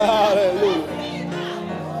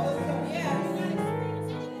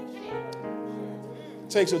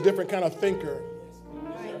takes a different kind of thinker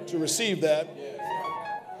to receive that.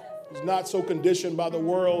 He's not so conditioned by the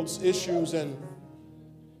world's issues and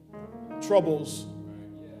troubles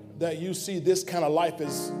that you see this kind of life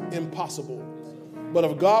is impossible. But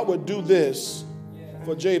if God would do this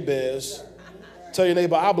for Jabez, tell your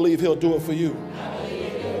neighbor, I believe he'll do it for you.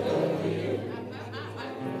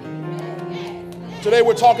 Today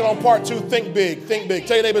we're talking on part 2, think big, think big.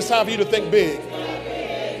 Tell your neighbor it's time for you to think big.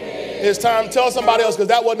 It's time, tell somebody else, because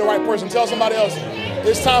that wasn't the right person. Tell somebody else,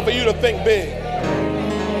 it's time for you to think big.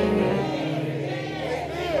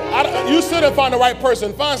 You sit and find the right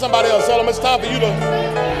person. Find somebody else. Tell them it's time for you to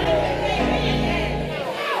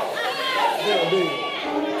think big.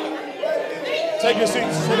 Take your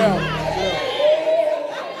seats, sit down.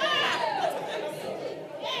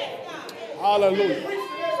 Hallelujah.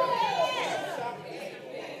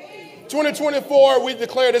 2024, we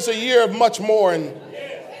declared it's a year of much more. And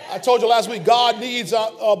I told you last week, God needs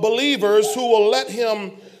believers who will let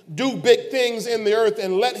him do big things in the earth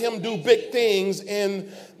and let him do big things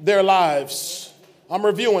in their lives. I'm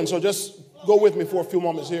reviewing, so just go with me for a few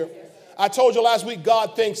moments here. I told you last week,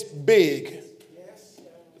 God thinks big.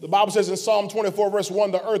 The Bible says in Psalm 24, verse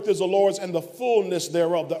 1, the earth is the Lord's and the fullness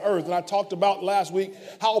thereof, the earth. And I talked about last week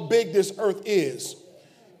how big this earth is.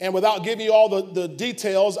 And without giving you all the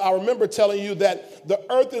details, I remember telling you that the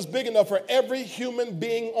earth is big enough for every human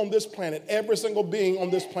being on this planet, every single being on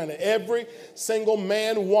this planet, every single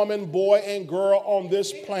man, woman, boy, and girl on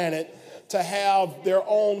this planet to have their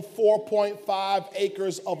own 4.5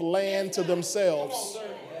 acres of land to themselves.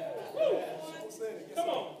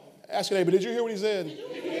 Ask your neighbor, did you hear what he said?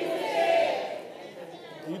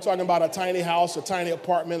 You're talking about a tiny house, a tiny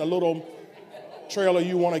apartment, a little trailer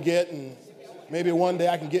you want to get, and maybe one day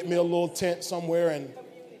I can get me a little tent somewhere. And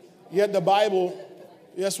yet the Bible,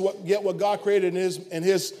 yet what God created in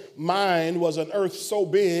his mind was an earth so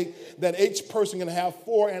big that each person can have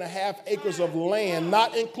 4.5 acres of land,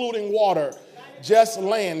 not including water, just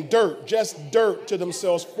land, just dirt to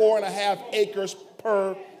themselves, 4.5 acres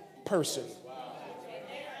per person.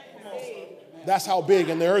 That's how big.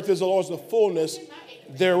 And the earth is the Lord's, the fullness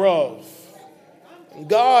thereof. And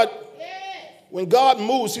when God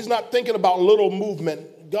moves, he's not thinking about little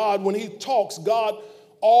movement. God, when he talks, God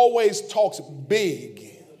always talks big.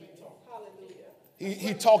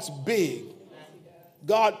 He talks big.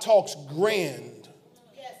 God talks grand.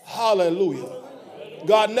 Hallelujah.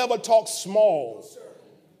 God never talks small.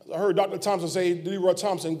 I heard Dr. Thompson say, Leroy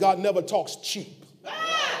Thompson, God never talks cheap.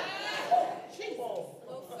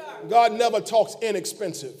 God never talks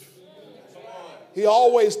inexpensive. He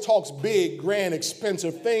always talks big, grand,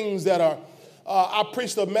 expensive things that are. I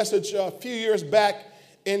preached a message a few years back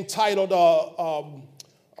entitled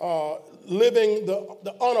Living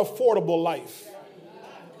the Unaffordable Life.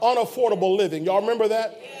 Unaffordable living. Y'all remember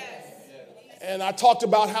that? Yes. And I talked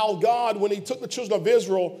about how God, when he took the children of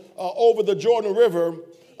Israel over the Jordan River,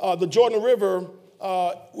 it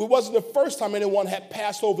wasn't the first time anyone had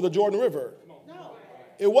passed over the Jordan River.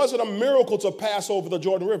 It wasn't a miracle to pass over the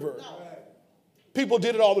Jordan River. People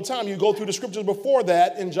did it all the time. You go through the scriptures before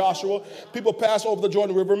that in Joshua, people passed over the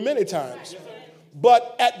Jordan River many times.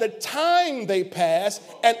 But at the time they passed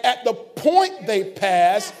and at the point they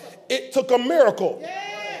passed, it took a miracle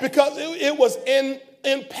because it was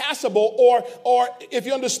impassable, or if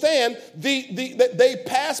you understand, they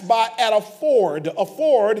passed by at a ford. A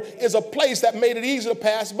ford is a place that made it easy to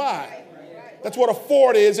pass by. That's what a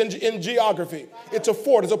ford is in geography. It's a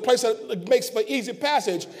ford. It's a place that makes for easy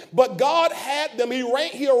passage. But God had them, he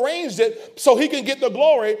arranged it so he can get the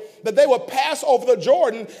glory that they would pass over the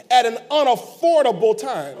Jordan at an unaffordable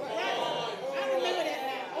time.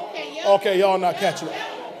 Okay, y'all not catching it.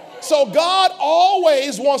 So God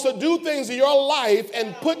always wants to do things in your life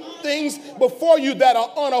and put things before you that are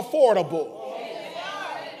unaffordable.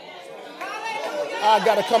 I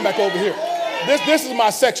got to come back over here. This is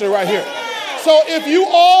my section right here. So if you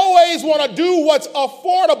always want to do what's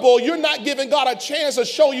affordable, you're not giving God a chance to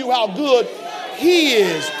show you how good he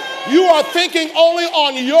is. You are thinking only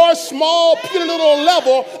on your small, puny little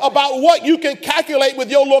level about what you can calculate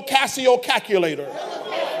with your little Casio calculator.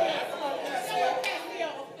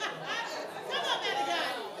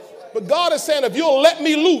 But God is saying, if you'll let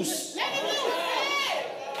me loose,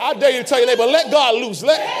 I dare you to tell your neighbor, let God loose.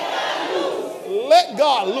 Let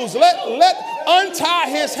God loose. Let untie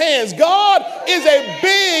his hands. God is a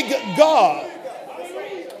big God.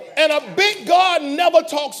 And a big God never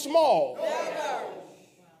talks small.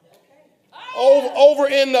 Over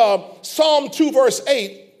in Psalm 2, verse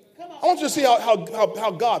 8, I want you to see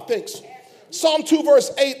how God thinks. Psalm 2,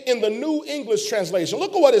 verse 8 in the New English translation.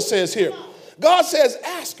 Look at what it says here. God says,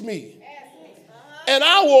 ask me. And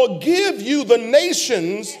I will give you the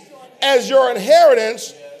nations as your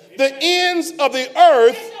inheritance, the ends of the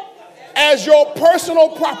earth as your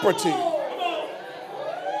personal property.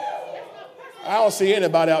 I don't see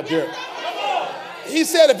anybody out there. He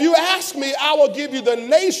said, if you ask me, I will give you the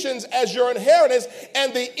nations as your inheritance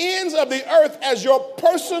and the ends of the earth as your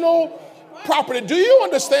personal property. Do you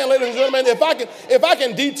understand, ladies and gentlemen, if I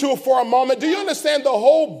can detour for a moment, do you understand the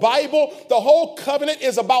whole Bible, the whole covenant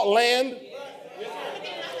is about land?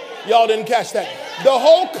 Y'all didn't catch that. The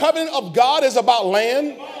whole covenant of God is about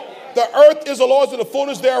land. The earth is the Lord's and the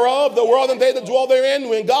fullness thereof, the world and they that dwell therein.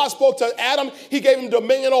 When God spoke to Adam, he gave him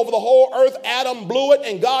dominion over the whole earth. Adam blew it,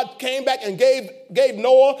 and God came back and gave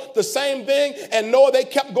Noah the same thing. And Noah, they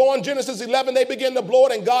kept going. Genesis 11, they began to blow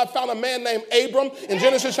it, and God found a man named Abram in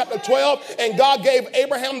Genesis chapter 12, and God gave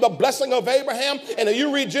Abraham the blessing of Abraham. And if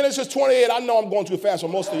you read Genesis 28, I know I'm going too fast for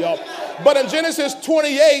most of y'all, but in Genesis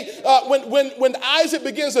 28, when Isaac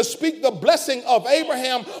begins to speak the blessing of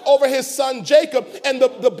Abraham over his son Jacob, and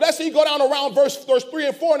the blessing, you go down around verse 3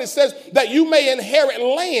 and 4, and it says that you may inherit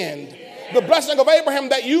land. The blessing of Abraham,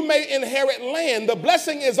 that you may inherit land. The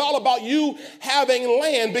blessing is all about you having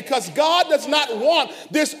land, because God does not want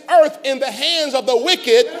this earth in the hands of the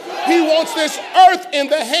wicked. He wants this earth in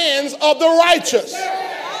the hands of the righteous.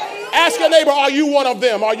 Ask your neighbor, are you one of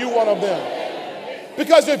them? Are you one of them?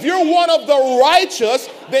 Because if you're one of the righteous,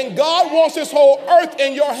 then God wants this whole earth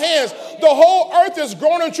in your hands. The whole earth is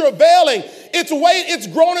groaning and travailing. It's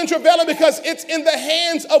groaning and travailing because it's in the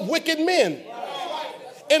hands of wicked men.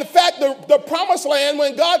 In fact, the promised land,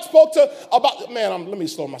 when God spoke let me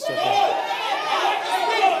slow myself down.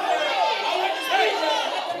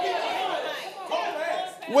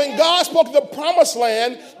 When God spoke to the promised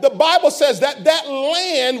land, the Bible says that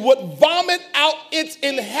land would vomit out its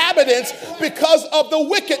inhabitants because of the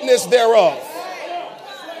wickedness thereof.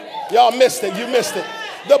 Y'all missed it. You missed it.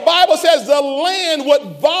 The Bible says the land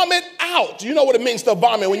would vomit out. You know what it means to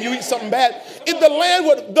vomit when you eat something bad?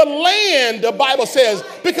 The Bible says,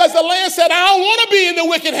 because the land said, I don't want to be in the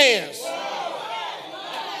wicked hands.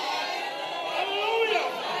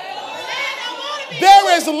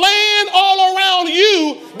 There is land all around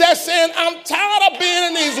you that's saying, I'm tired of being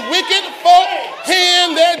in these wicked folk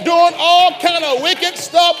hands. They're doing all kind of wicked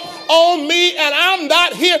stuff on me, and I'm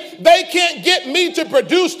not here. They can't get me to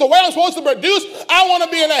produce the way I'm supposed to produce. I want to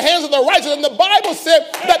be in the hands of the righteous. And the Bible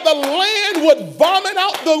said that the land would vomit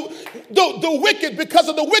out the wicked because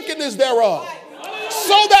of the wickedness thereof,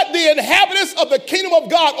 so that the inhabitants of the kingdom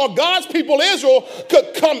of God, or God's people Israel,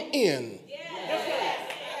 could come in.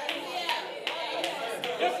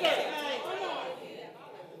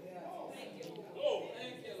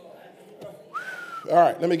 All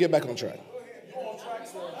right, let me get back on track.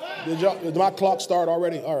 Did my clock start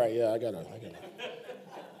already? All right, yeah, I got it.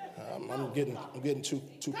 I'm getting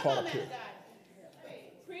too caught up here.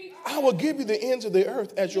 I will give you the ends of the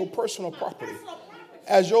earth as your personal property.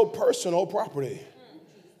 As your personal property.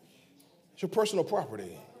 It's your personal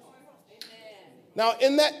property. Now,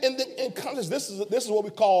 in context, this is what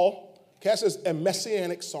we call, Cass says, a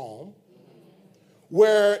messianic psalm,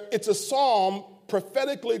 where it's a psalm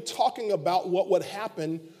prophetically talking about what would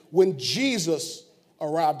happen when Jesus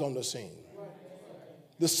arrived on the scene.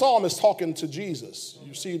 The psalm is talking to Jesus.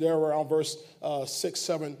 You see there around verse 6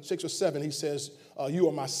 or 7, he says, you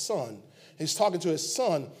are my son. He's talking to his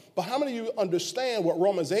son. But how many of you understand what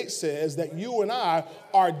Romans 8 says, that you and I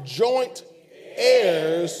are joint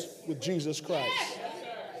heirs with Jesus Christ?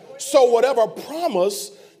 So whatever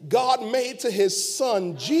promise God made to his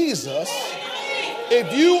son Jesus,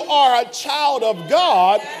 if you are a child of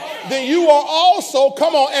God, then you are also,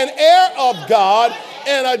 come on, an heir of God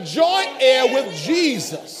and a joint heir with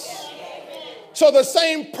Jesus. So the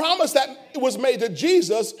same promise that was made to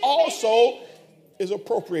Jesus also is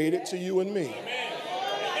appropriated to you and me.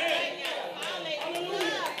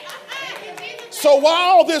 So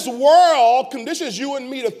while this world conditions you and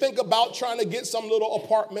me to think about trying to get some little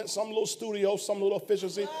apartment, some little studio, some little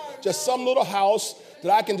efficiency, just some little house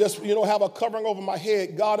that I can just, have a covering over my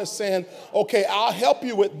head, God is saying, okay, I'll help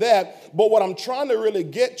you with that. But what I'm trying to really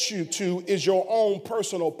get you to is your own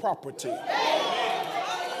personal property.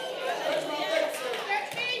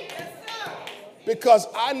 Because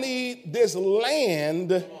I need this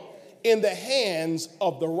land in the hands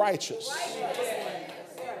of the righteous.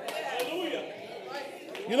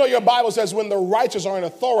 Your Bible says when the righteous are in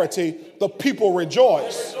authority, the people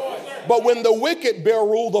rejoice. But when the wicked bear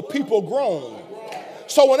rule, the people groan.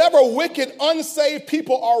 So whenever wicked, unsaved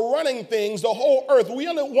people are running things, the whole earth, we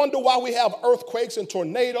wonder why we have earthquakes and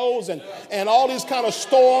tornadoes and all these kind of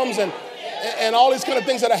storms. And and all these kind of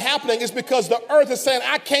things that are happening is because the earth is saying,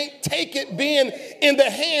 I can't take it being in the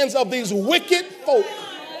hands of these wicked folk,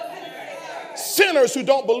 sinners who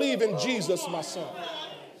don't believe in Jesus, my son.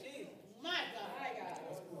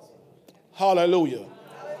 Hallelujah.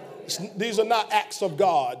 These are not acts of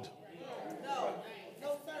God.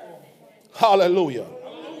 Hallelujah.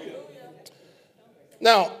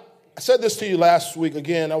 Now, I said this to you last week.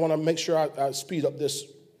 Again, I want to make sure I speed up this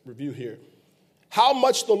review here. How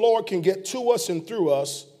much the Lord can get to us and through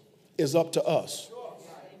us is up to us.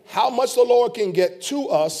 How much the Lord can get to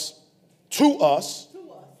us,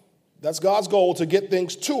 that's God's goal, to get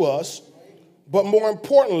things to us, but more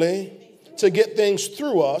importantly, to get things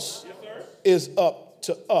through us is up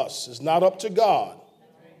to us. It's not up to God.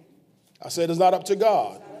 I said it's not up to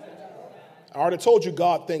God. I already told you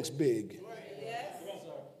God thinks big.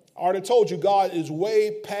 I already told you God is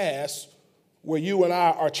way past where you and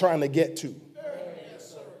I are trying to get to.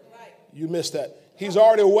 You missed that. He's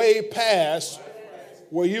already way past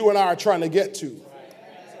where you and I are trying to get to.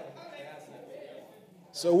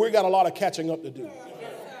 So we got a lot of catching up to do.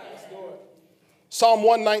 Psalm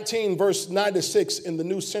 119, verse 96 in the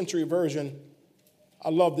New Century Version. I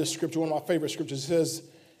love this scripture, one of my favorite scriptures. It says,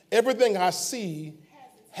 everything I see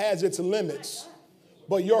has its limits,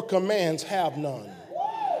 but your commands have none.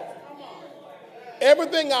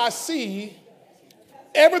 Everything I see,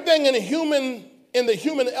 everything in the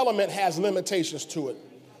human element has limitations to it.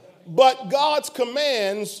 But God's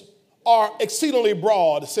commands are exceedingly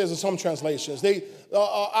broad, it says in some translations.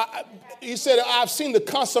 He said, I've seen the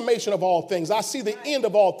consummation of all things. I see the end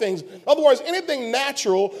of all things. In other words, anything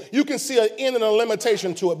natural, you can see an end and a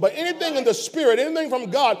limitation to it. But anything in the spirit, anything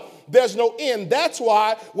from God, there's no end. That's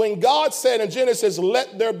why when God said in Genesis,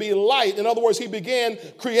 let there be light, in other words, he began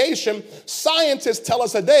creation, scientists tell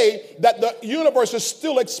us today that the universe is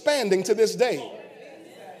still expanding to this day.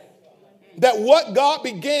 That what God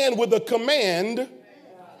began with a command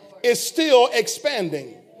is still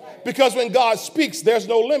expanding. Because when God speaks, there's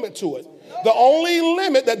no limit to it. The only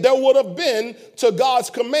limit that there would have been to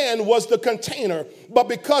God's command was the container. But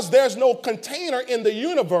because there's no container in the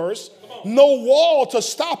universe, no wall to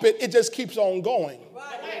stop it, it just keeps on going.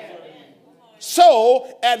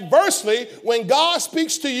 So, adversely, when God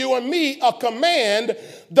speaks to you and me a command,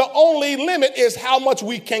 the only limit is how much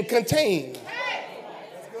we can contain.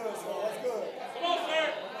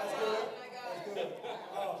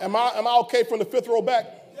 Am I okay from the fifth row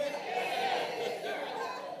back?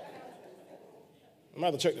 I'm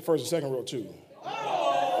going to have to check the first and second row, too.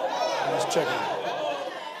 I'm just checking.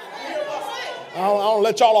 I don't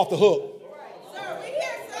let y'all off the hook.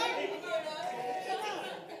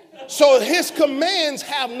 So his commands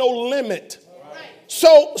have no limit.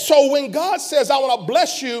 So when God says, I want to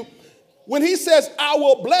bless you, when he says, I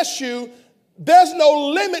will bless you, there's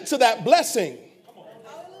no limit to that blessing.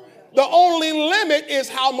 The only limit is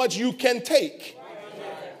how much you can take.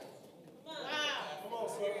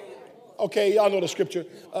 Okay, y'all know the scripture.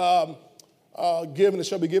 Given it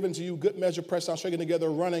shall be given to you, good measure, pressed down, shaken together,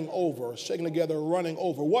 running over. Shaken together, running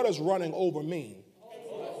over. What does running over mean?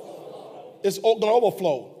 It's going to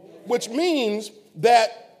overflow, which means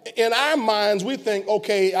that in our minds, we think,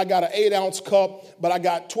 okay, I got an 8-ounce cup, but I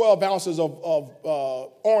got 12 ounces of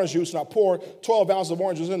orange juice, and I pour 12 ounces of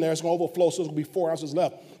orange juice in there. It's going to overflow, so it's going to be 4 ounces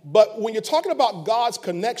left. But when you're talking about God's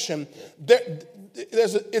connection,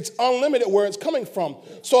 it's unlimited where it's coming from.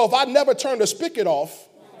 So if I never turn the spigot off,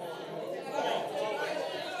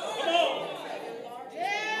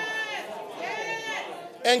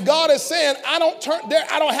 and God is saying, I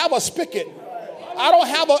don't have a spigot. I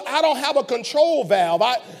don't have a control valve.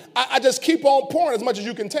 I just keep on pouring as much as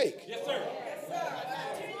you can take. Yes, sir.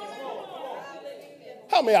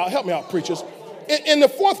 Help me out, preachers. In the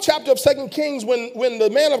 4th chapter of 2 Kings, when the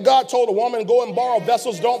man of God told a woman, go and borrow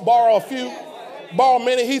vessels, don't borrow a few, borrow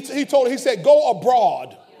many, he said, go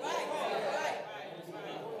abroad.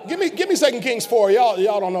 Give me 2 Kings 4.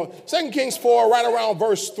 Y'all don't know. 2 Kings 4, right around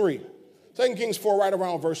verse 3. 2 Kings 4, right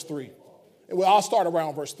around verse 3. Well, I'll start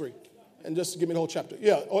around verse 3. And just give me the whole chapter.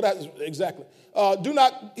 Yeah, that's exactly.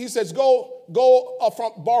 He says, go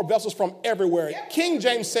borrow vessels from everywhere. King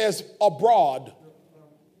James says abroad.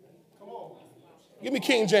 Give me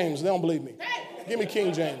King James. They don't believe me. Give me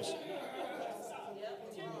King James.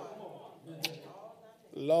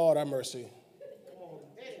 Lord have mercy.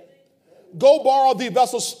 Go borrow the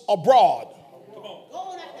vessels abroad.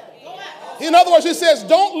 In other words, he says,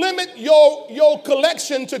 don't limit your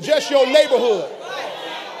collection to just your neighborhood.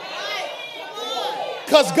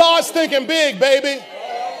 Because God's thinking big, baby.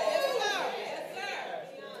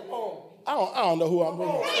 I don't know who I'm with.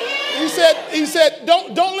 He said,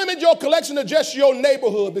 don't limit your collection to just your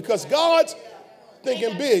neighborhood because God's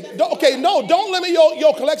thinking big. Don't limit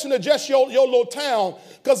your collection to just your little town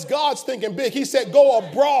because God's thinking big. He said, go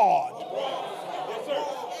abroad.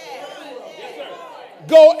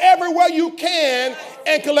 Go everywhere you can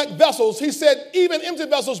and collect vessels. He said, even empty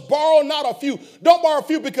vessels, borrow not a few. Don't borrow a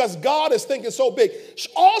few because God is thinking so big.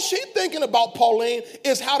 All she's thinking about, Pauline,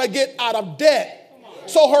 is how to get out of debt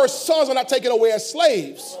so her sons are not taken away as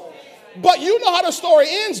slaves. But you know how the story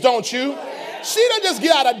ends, don't you? She didn't just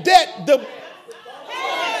get out of debt.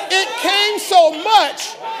 It came so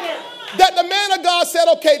much that the man of God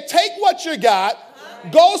said, okay, take what you got,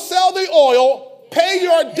 go sell the oil, pay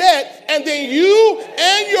your debt, and then you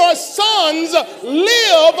and your sons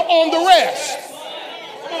live on the rest.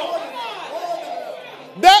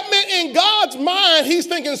 That meant in God's mind, he's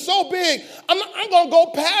thinking so big, I'm going to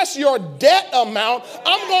go past your debt amount.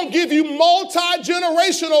 I'm going to give you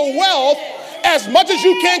multi-generational wealth as much as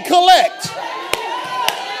you can collect.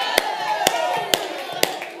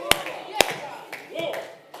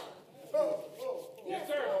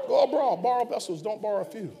 Go abroad, borrow vessels, don't borrow a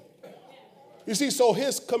few. You see, so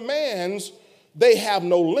his commands, they have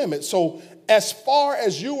no limit. So as far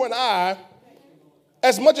as you and I,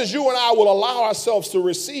 as much as you and I will allow ourselves to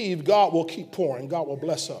receive, God will keep pouring. God will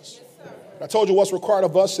bless us. I told you what's required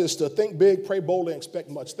of us is to think big, pray boldly, and expect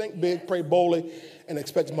much. Think big, pray boldly, and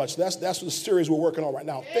expect much. That's the series we're working on right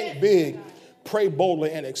now. Think big, pray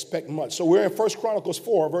boldly, and expect much. So we're in 1 Chronicles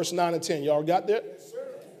 4, verse 9 and 10. Y'all got that?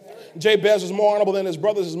 Jabez was more honorable than his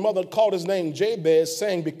brothers. His mother called his name Jabez,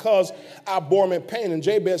 saying, because I bore him in pain. And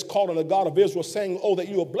Jabez called on the God of Israel, saying, oh, that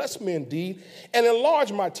you will bless me indeed and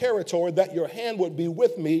enlarge my territory, that your hand would be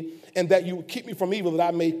with me, and that you would keep me from evil,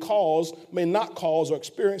 that I may not cause or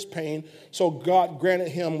experience pain. So God granted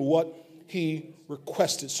him what he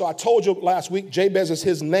requested. So I told you last week, Jabez is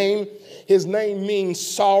his name. His name means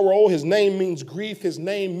sorrow. His name means grief. His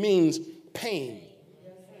name means pain.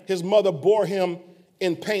 His mother bore him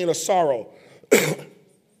in pain or sorrow.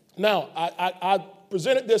 Now, I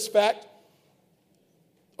presented this fact,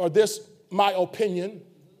 or this my opinion,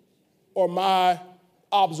 or my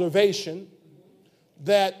observation,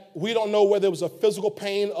 that we don't know whether it was a physical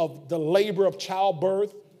pain of the labor of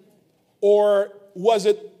childbirth, or was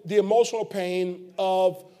it the emotional pain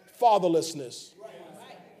of fatherlessness?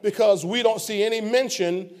 Because we don't see any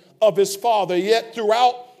mention of his father, yet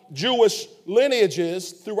throughout Jewish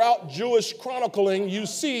lineages, throughout Jewish chronicling, you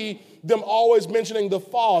see them always mentioning the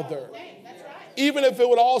father. Even if it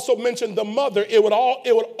would also mention the mother, it would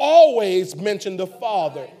always mention the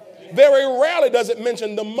father. Very rarely does it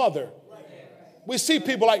mention the mother. We see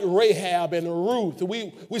people like Rahab and Ruth.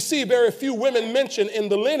 We see very few women mentioned in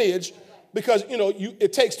the lineage because,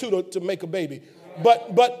 it takes two to make a baby. But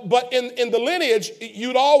in the lineage,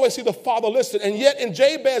 you'd always see the father listed. And yet in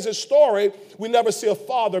Jabez's story, we never see a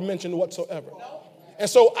father mentioned whatsoever. And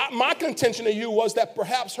so my contention to you was that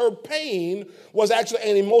perhaps her pain was actually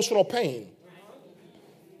an emotional pain.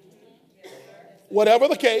 Whatever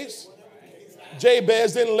the case,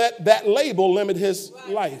 Jabez didn't let that label limit his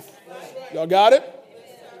life. Y'all got it?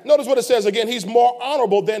 Notice what it says again. He's more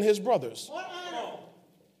honorable than his brothers.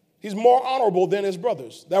 He's more honorable than his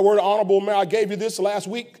brothers. That word honorable, I gave you this last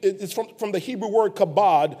week. It's from the Hebrew word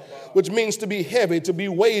kabod, which means to be heavy, to be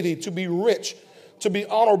weighty, to be rich, to be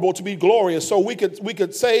honorable, to be glorious. So we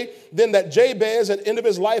could say then that Jabez, at the end of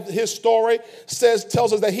his life, his story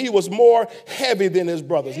tells us that he was more heavy than his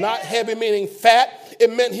brothers. Not heavy meaning fat.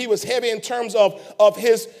 It meant he was heavy in terms of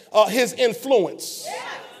his influence.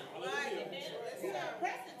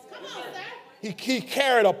 He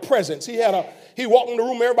carried a presence. He walked in the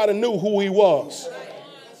room, everybody knew who he was.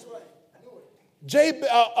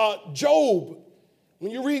 Job,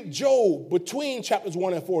 when you read Job between chapters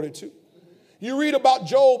 1 and 42, you read about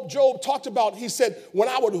Job. Job talked about, he said, when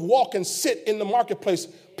I would walk and sit in the marketplace,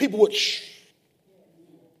 people would shh.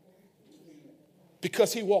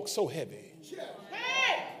 Because he walked so heavy.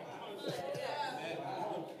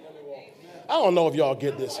 I don't know if y'all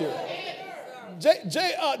get this here.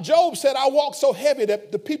 Job said, I walked so heavy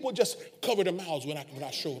that the people just covered their mouths when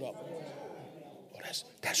I showed up. Oh,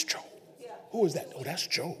 that's Job. Who is that? Oh, that's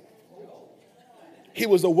Job. He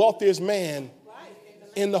was the wealthiest man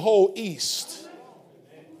in the whole East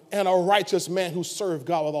and a righteous man who served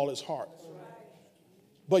God with all his heart.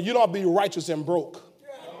 But you don't be righteous and broke.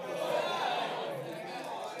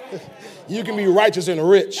 You can be righteous and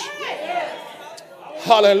rich.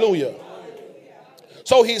 Hallelujah.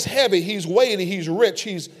 So he's heavy, he's weighty, he's rich,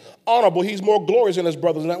 he's honorable, he's more glorious than his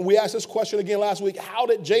brothers. And we asked this question again last week. How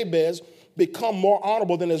did Jabez become more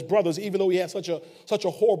honorable than his brothers, even though he had such a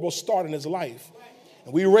horrible start in his life?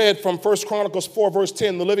 And we read from 1 Chronicles 4, verse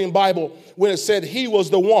 10, the Living Bible, when it said he was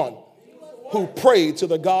the one who prayed to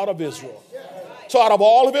the God of Israel. So out of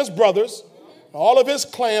all of his brothers, all of his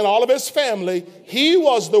clan, all of his family, he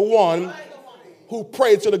was the one who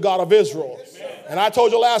prayed to the God of Israel. And I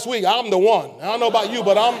told you last week, I'm the one. I don't know about you,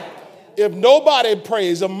 but if nobody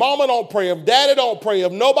prays, if mama don't pray, if daddy don't pray,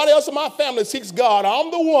 if nobody else in my family seeks God,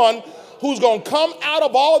 I'm the one who's going to come out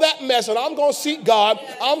of all that mess, and I'm going to seek God.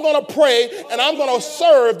 I'm going to pray, and I'm going to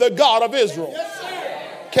serve the God of Israel.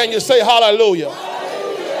 Can you say hallelujah?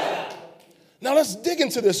 Now let's dig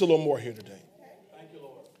into this a little more here today.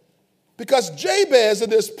 Because Jabez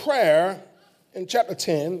in this prayer in chapter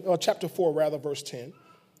 10, or chapter 4 rather, verse 10,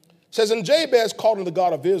 says, and Jabez called on the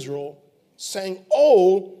God of Israel, saying,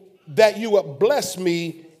 oh, that you would bless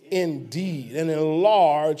me indeed and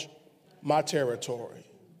enlarge my territory.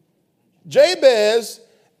 Jabez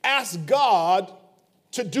asked God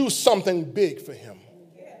to do something big for him.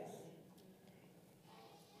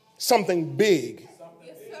 Something big.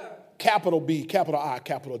 Capital B, capital I,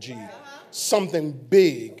 capital G. Something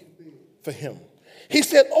big for him. He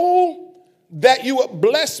said, oh, that you would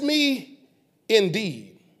bless me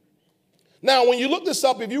indeed. Now, when you look this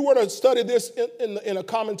up, if you were to study this in a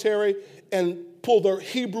commentary and pull the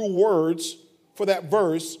Hebrew words for that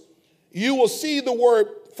verse, you will see the word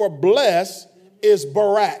for bless is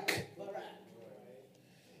barak.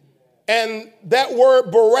 And that word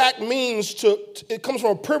barak means it comes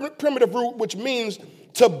from a primitive root, which means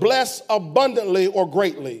to bless abundantly or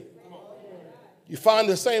greatly. You find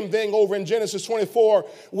the same thing over in Genesis 24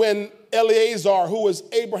 when Eleazar, who was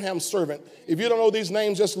Abraham's servant. If you don't know these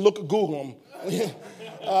names, just Google them.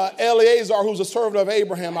 Eleazar, who's a servant of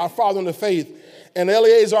Abraham, our father in the faith. And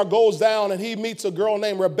Eleazar goes down and he meets a girl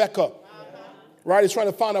named Rebekah. Right? He's trying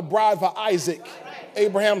to find a bride for Isaac,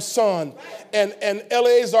 Abraham's son. And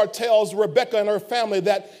Eleazar tells Rebekah and her family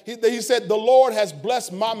that he said, the Lord has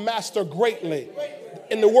blessed my master greatly.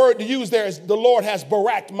 And the word to use there is the Lord has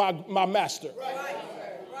baraked my master.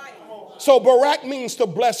 So barak means to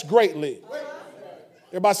bless greatly.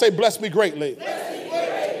 Everybody say, bless me greatly.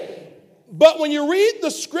 But when you read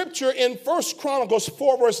the scripture in 1 Chronicles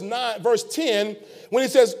 4, verse 10, when he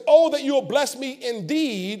says, oh, that you will bless me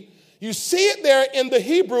indeed, you see it there in the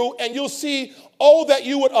Hebrew, and you'll see, oh, that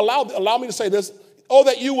you would allow me to say this, oh,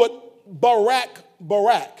 that you would barak.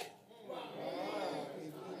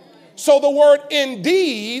 So the word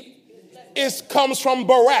indeed comes from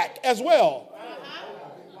barak as well.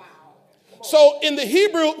 So in the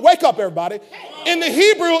Hebrew, wake up everybody. In the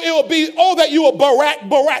Hebrew, it will be, oh, that you will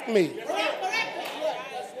barak me.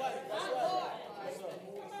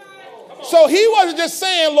 So he wasn't just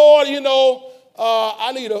saying, Lord,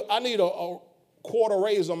 I need a quarter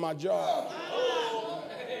raise on my job.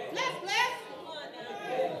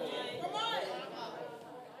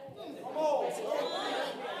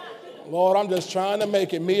 Lord, I'm just trying to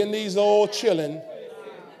make it. Me and these old chilling.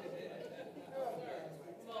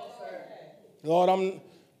 Lord,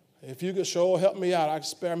 if you could sure help me out, I could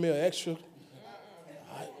spare me an extra.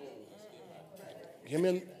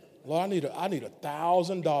 Lord, I need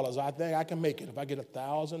 $1,000. I think I can make it if I get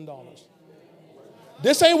 $1,000.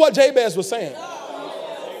 This ain't what Jabez was saying.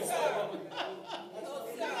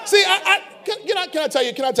 See, can I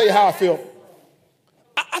tell you how I feel?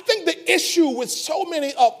 I think the issue with so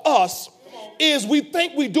many of us is we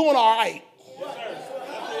think we're doing all right.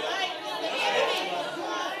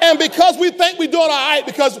 And because we think we're doing all right,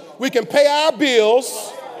 because we can pay our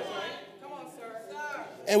bills,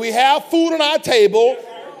 and we have food on our table,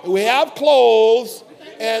 and we have clothes,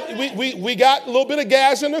 and we got a little bit of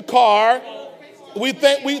gas in the car, we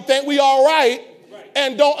think we all right,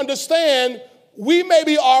 and don't understand we may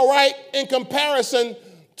be all right in comparison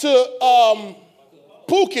to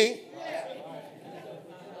Pookie,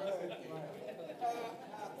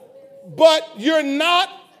 but you're not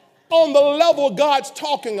on the level God's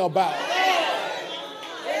talking about.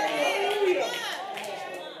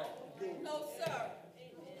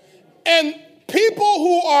 And people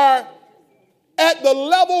who are at the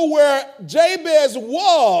level where Jabez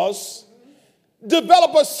was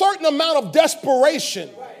develop a certain amount of desperation.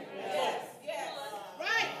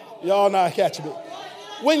 Y'all not catching me.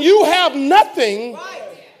 When you have nothing,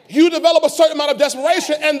 you develop a certain amount of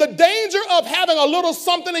desperation. And the danger of having a little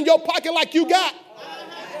something in your pocket like you got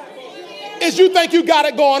is you think you got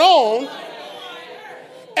it going on.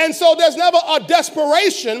 And so there's never a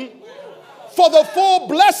desperation for the full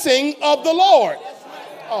blessing of the Lord.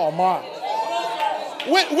 Oh, my.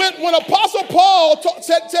 When Apostle Paul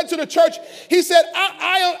said to the church, he said,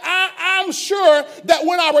 I'm sure that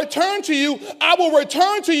when I return to you, I will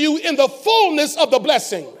return to you in the fullness of the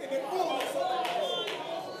blessing.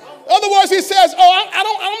 other words, he says,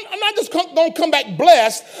 I'm not just going to come back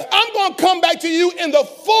blessed. I'm going to come back to you in the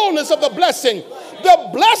fullness of the blessing. The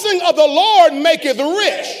blessing of the Lord maketh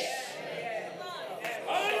rich.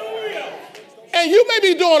 And you may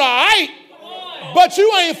be doing all right, but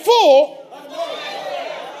you ain't full.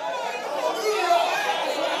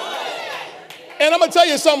 And I'm going to tell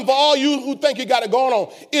you something for all you who think you got it going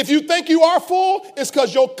on. If you think you are full, it's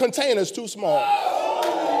because your container is too small.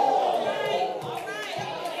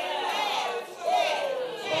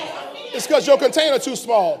 It's because your container is too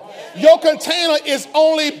small. Your container is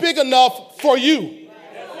only big enough for you.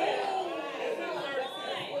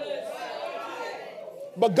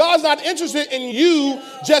 But God's not interested in you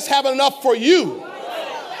just having enough for you.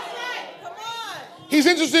 He's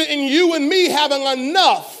interested in you and me having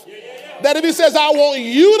enough that if he says, I want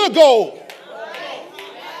you to go.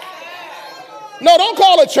 No, don't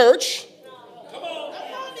call a church.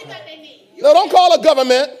 No, don't call a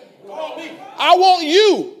government. I want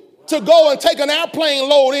you to go and take an airplane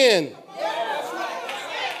load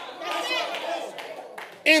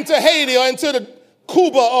into Haiti or into the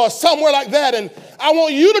Cuba or somewhere like that, and I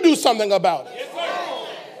want you to do something about it.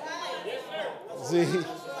 See,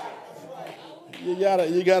 you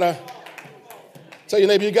gotta tell your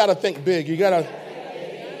neighbor, you gotta think big. He said,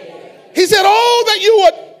 oh, that you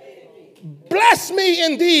would bless me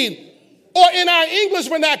indeed. Or in our English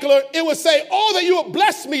vernacular, it would say, oh, that you would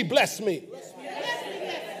bless me, bless me.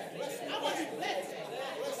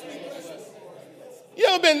 You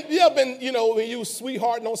ever been, when you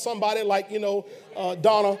sweethearting on somebody like,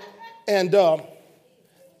 Donna and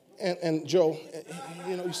Joe,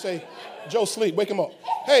 you say, Joe, sleep, wake him up.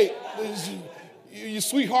 Hey, you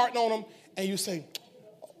sweethearting on him and you say,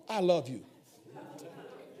 I love you.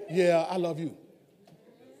 Yeah, I love you.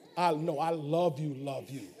 I love you, love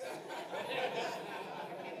you.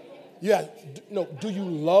 Yeah, no, do you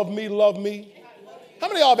love me, love me? How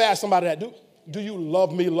many of y'all have asked somebody that? Do you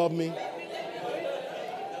love me, love me?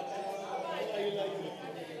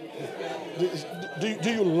 Do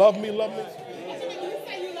you love me, love me?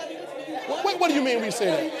 What do you mean when you say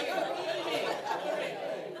that?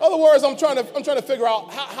 In other words, I'm trying to figure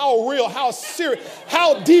out how real, how serious,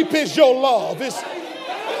 how deep is your love?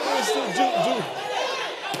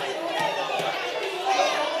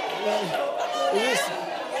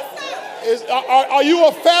 Are you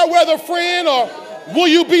a fair weather friend, or will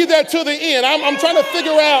you be there to the end? I'm trying to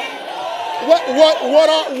figure out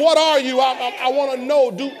what are you? I want to know.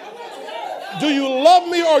 Do you love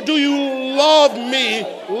me, or do you love me,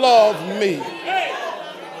 love me?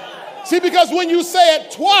 See, because when you say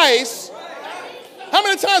it twice, how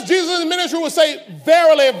many times Jesus in ministry would say,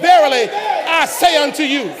 verily, verily, I say unto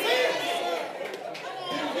you.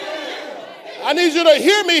 I need you to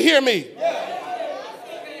hear me, hear me.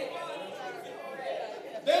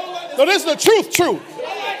 So this is the truth.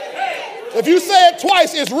 If you say it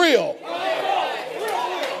twice, it's real.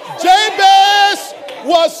 Jabez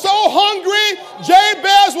was so hungry.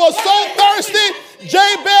 Jabez was so thirsty.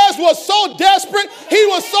 Jabez was so desperate. He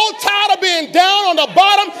was so tired of being down on the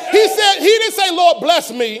bottom. He didn't say, Lord,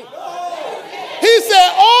 bless me. He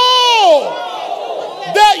said, oh,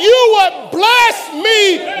 that you would bless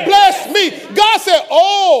me. God said,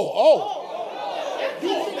 oh.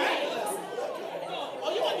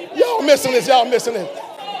 Y'all missing this.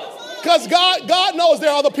 Because God knows there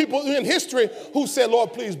are other people in history who said,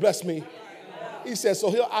 Lord, please bless me. He said,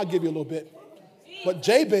 so I'll give you a little bit. But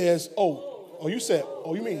Jabez, you said,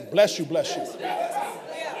 you mean bless you.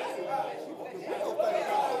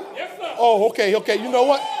 Oh, okay. You know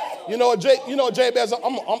what, Jabez,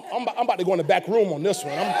 I'm about to go in the back room on this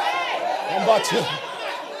one. I'm about to,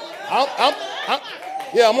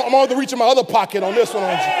 I'm on the reach of my other pocket on this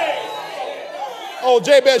one. Oh,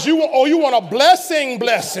 Jabez, you want a blessing.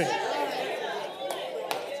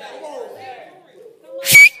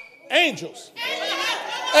 Angels.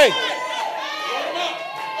 Hey.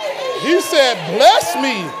 He said, bless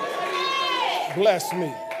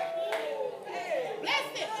me.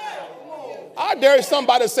 I dare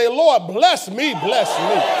somebody to say, Lord, bless me.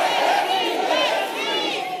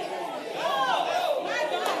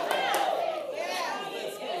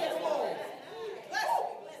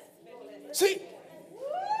 See,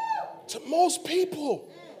 to most people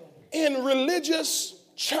in religious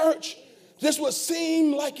church, this would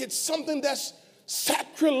seem like it's something that's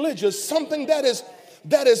sacrilegious, something that is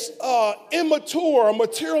immature or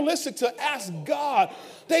materialistic to ask God.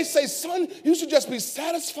 They say, son, you should just be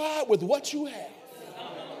satisfied with what you have.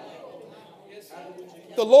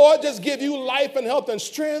 The Lord just give you life and health and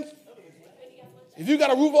strength. If you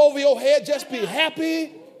got a roof over your head, just be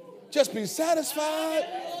happy. Just be satisfied.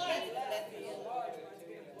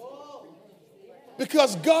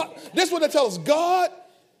 Because God, this is what they tell us, God,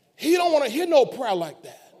 he don't want to hear no prayer like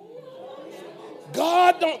that.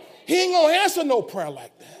 He ain't going to answer no prayer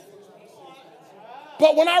like that.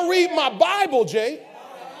 But when I read my Bible, Jay,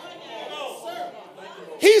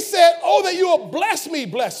 he said, oh, that you will bless me,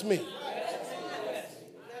 bless me.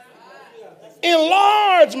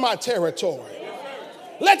 Enlarge my territory.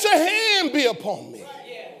 Let your hand be upon me.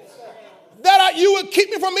 That you would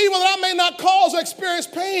keep me from evil, that I may not cause or experience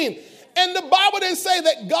pain. And the Bible didn't say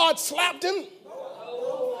that God slapped him.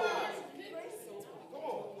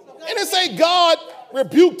 It didn't say God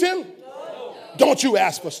rebuked him. Don't you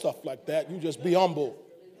ask for stuff like that. You just be humble.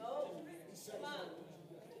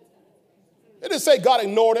 It didn't say God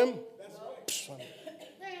ignored him.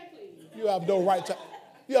 You have no right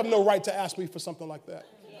to ask me for something like that.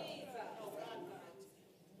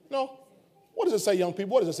 No. What does it say, young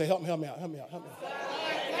people? What does it say? Help me out.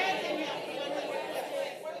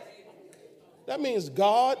 That means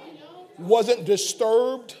God wasn't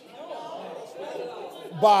disturbed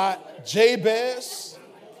by Jabez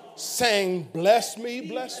saying, bless me,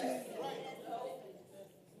 bless me.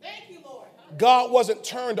 God wasn't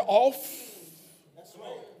turned off.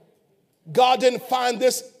 God didn't find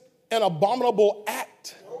this an abominable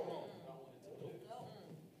act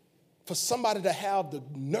for somebody to have the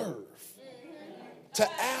nerve to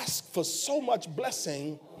ask for so much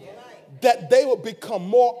blessing that they would become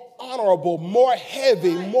more honorable, more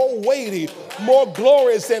heavy, more weighty, more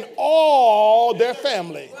glorious than all their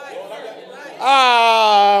family.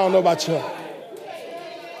 I don't know about you.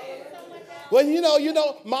 Well, you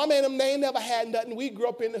know, mama and them, they ain't never had nothing. We grew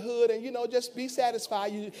up in the hood, and, just be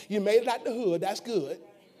satisfied. You made it out the hood. That's good.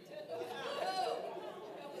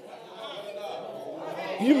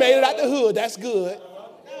 You made it out the hood. That's good.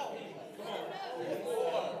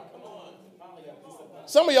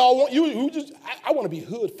 Some of y'all want I want to be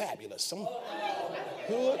hood fabulous.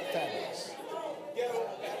 Hood fabulous.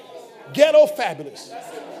 Ghetto fabulous.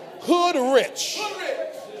 Hood rich.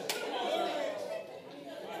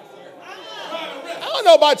 I don't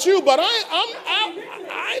know about you, but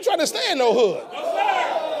I ain't trying to stay in no hood.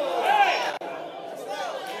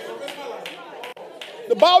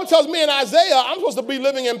 The Bible tells me in Isaiah, I'm supposed to be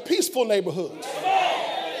living in peaceful neighborhoods.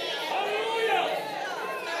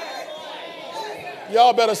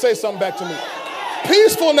 Y'all better say something back to me.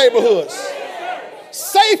 Peaceful neighborhoods.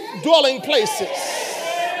 Safe dwelling places.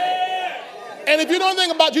 And if you know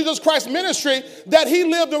anything about Jesus Christ's ministry, that he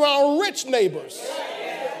lived around rich neighbors.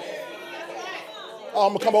 Oh,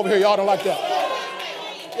 I'm going to come over here. Y'all don't like that.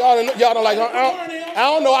 Y'all don't like I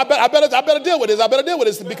don't know. I better deal with this. I better deal with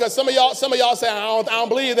this because some of y'all say, I don't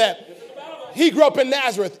believe that. He grew up in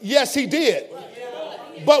Nazareth. Yes, he did.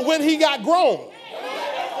 But when he got grown,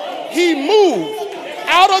 he moved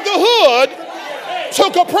out of the hood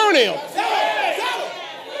to Capernaum.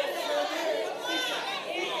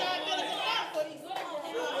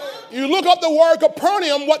 You look up the word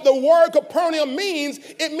Capernaum, what the word Capernaum means,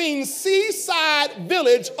 it means seaside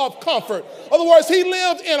village of comfort. In other words, he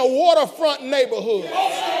lived in a waterfront neighborhood.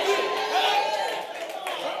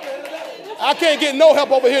 I can't get no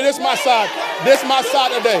help over here. This is my side. This is my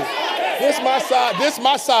side today. This is my side. This is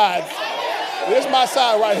my side. This is my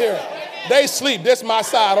side right here. They sleep. This is my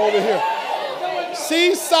side over here.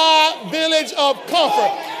 Seaside village of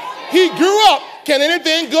comfort. He grew up. Can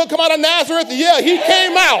anything good come out of Nazareth? Yeah, he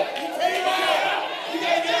came out.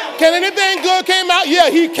 Can anything good came out? Yeah,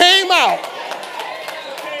 he came out.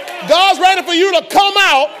 God's ready for you to come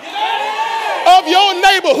out of your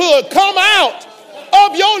neighborhood. Come out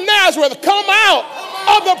of your Nazareth. Come out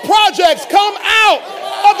of the projects. Come out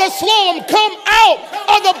of the slum. Come out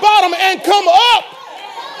of the bottom and come up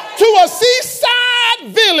to a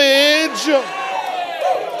seaside village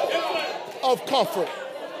of comfort.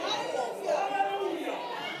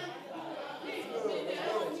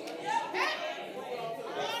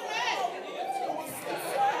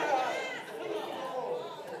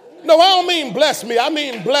 No, I don't mean bless me. I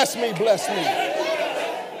mean bless me, bless me.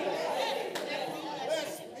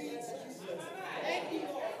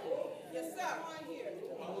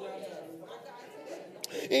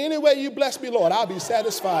 Any way you bless me, Lord, I'll be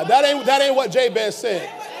satisfied. That ain't what Jabez said.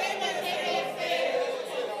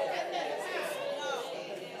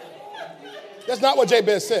 That's not what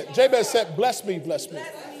Jabez said. Jabez said, bless me, bless me.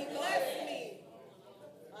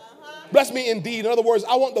 Bless me indeed. In other words,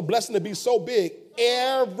 I want the blessing to be so big,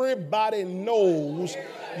 everybody knows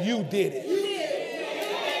you did it.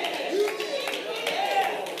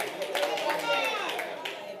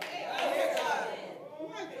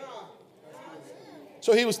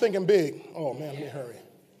 So he was thinking big. Oh, man, let me hurry.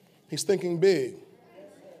 He's thinking big.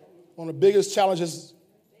 One of the biggest challenges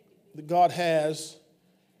that God has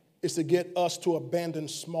is to get us to abandon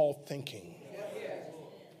small thinking.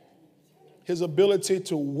 His ability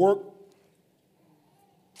to work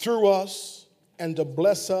through us and to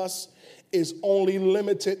bless us is only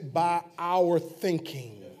limited by our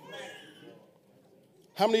thinking.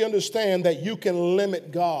 How many understand that you can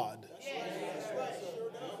limit God?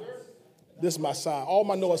 This is my side. All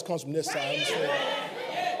my noise comes from this side.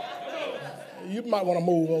 You might want to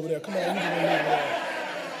move over there. Come on, you can move over there.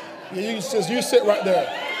 Yeah, you sit right there.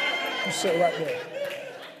 You sit right there.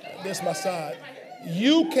 This is my side.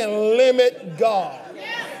 You can limit God.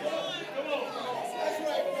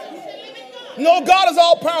 No, God is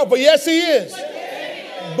all powerful. Yes, he is.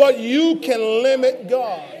 But you can limit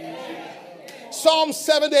God. Psalm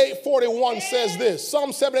 78:41 says this.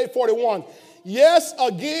 Psalm 78:41. Yes,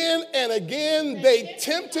 again and again they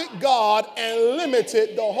tempted God and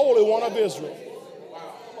limited the Holy One of Israel.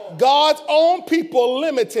 God's own people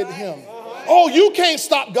limited him. Oh, you can't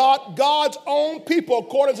stop God. God's own people,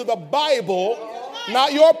 according to the Bible,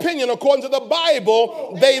 not your opinion, according to the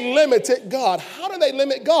Bible, they limited God. How do they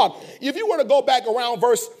limit God? If you were to go back around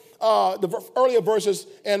the earlier verses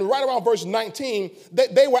and right around verse 19,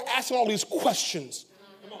 they were asking all these questions.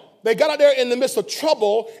 They got out there in the midst of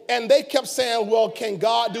trouble, and they kept saying, well, can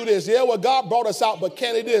God do this? Yeah, well, God brought us out, but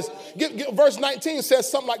can he do this? Verse 19 says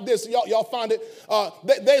something like this. Y'all find it?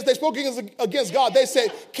 They spoke against God. They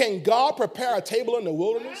said, can God prepare a table in the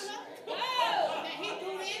wilderness?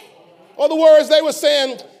 In other words, they were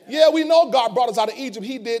saying, yeah, we know God brought us out of Egypt.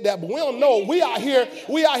 He did that, but we don't know. We out here.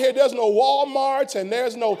 There's no Walmarts, and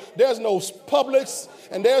there's no Publix,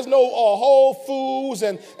 and there's no Whole Foods,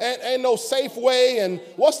 and ain't no Safeway, and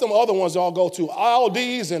what's them other ones y'all go to?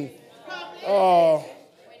 Aldi's, and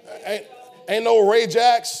ain't no Ray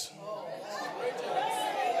Jacks.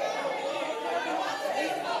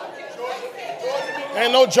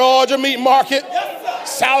 Ain't no Georgia Meat Market,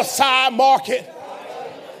 Southside Market.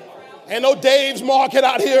 Ain't no Dave's Market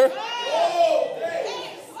out here.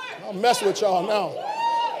 I'll mess with y'all now.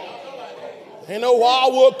 Ain't no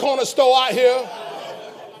Wildwood Corner Store out here.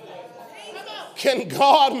 Can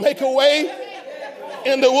God make a way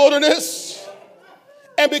in the wilderness?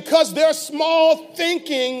 And because they're small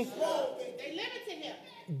thinking,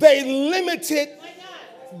 they limited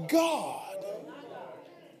God.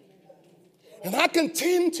 And I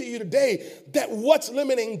contend to you today that what's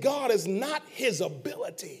limiting God is not his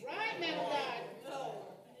ability,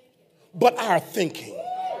 but our thinking.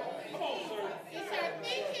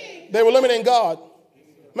 They were limiting God.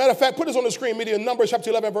 Matter of fact, put this on the screen, media. Numbers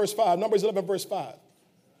chapter 11, verse 5. Numbers 11, verse 5.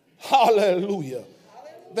 Hallelujah.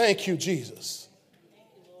 Thank you, Jesus.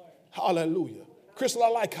 Hallelujah. Crystal, I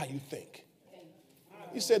like how you think.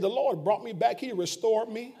 He said, the Lord brought me back. He restored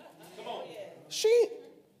me.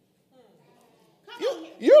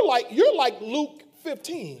 You're like Luke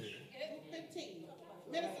 15.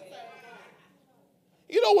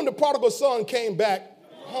 You know when the prodigal son came back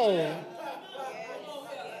home,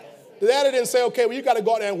 the daddy didn't say, okay, well, you got to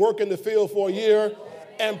go out there and work in the field for a year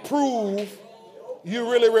and prove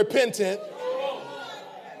you really repentant.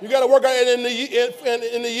 You got to work out in the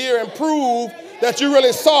year and prove that you're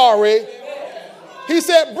really sorry. He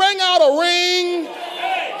said, bring out a ring,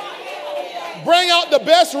 bring out the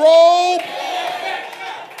best robe,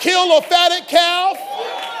 kill a fatted calf,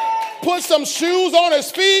 put some shoes on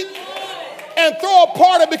his feet, and throw a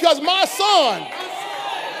party because my son,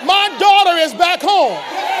 my daughter is back home.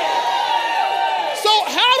 So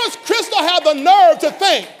how does Crystal have the nerve to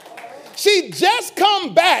think she just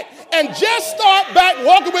come back and just start back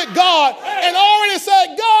walking with God and already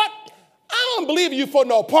said, God, I don't believe you for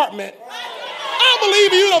no apartment. I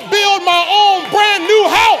believe you to build my own brand new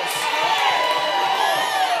house.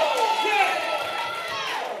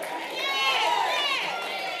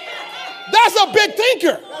 That's a big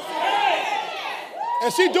thinker.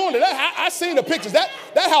 And she doing it. I seen the pictures. That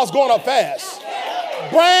house going up fast.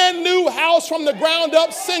 Brand new house from the ground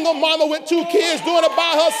up. Single mama with 2 kids doing it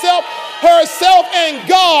by herself and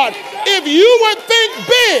God. If you would think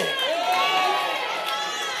big,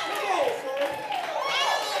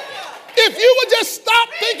 if you would just stop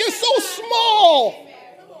thinking so small.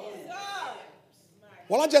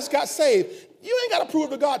 Well, I just got saved. You ain't got to prove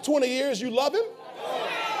to God 20 years you love him.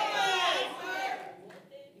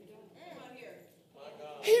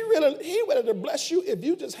 He ready to bless you if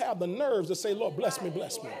you just have the nerves to say, Lord, bless me,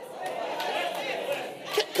 bless me.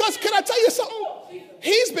 Because can I tell you something?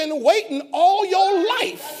 He's been waiting all your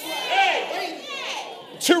life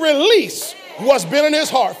to release what's been in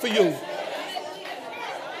his heart for you.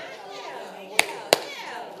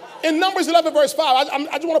 In Numbers 11, verse 5, I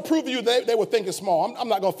just want to prove to you they were thinking small. I'm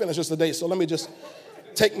not going to finish this today, so let me just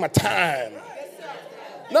take my time.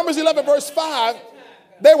 Numbers 11, verse 5,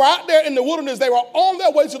 they were out there in the wilderness. They were on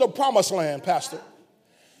their way to the promised land, Pastor.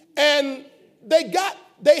 And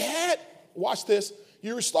watch this.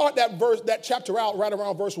 You start that chapter out right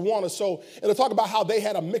around verse 1 or so. It'll talk about how they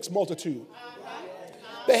had a mixed multitude.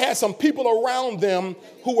 They had some people around them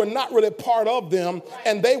who were not really part of them,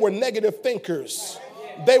 and they were negative thinkers.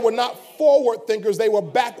 They were not forward thinkers. They were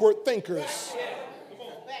backward thinkers.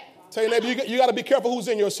 Tell your neighbor, you got to be careful who's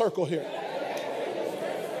in your circle here.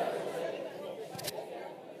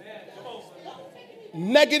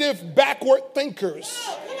 Negative, backward thinkers.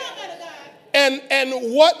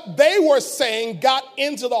 And what they were saying got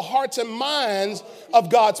into the hearts and minds of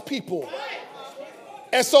God's people.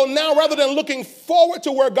 And so now, rather than looking forward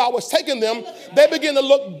to where God was taking them, they began to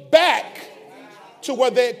look back to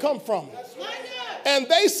where they had come from. And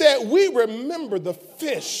they said, we remember the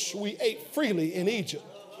fish we ate freely in Egypt.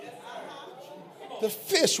 The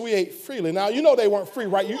fish we ate freely. Now, you know they weren't free,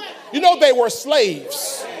 right? You know they were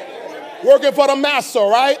slaves working for the master,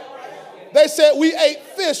 right? They said, we ate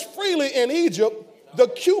fish freely in Egypt, the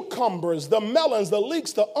cucumbers, the melons, the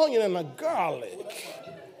leeks, the onion, and the garlic.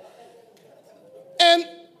 And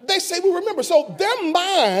they say, we remember. So their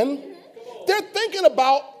mind, they're thinking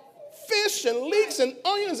about fish and leeks and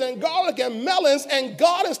onions and garlic and melons, and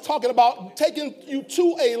God is talking about taking you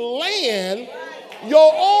to a land,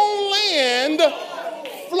 your own land,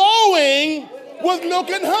 flowing with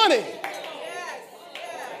milk and honey.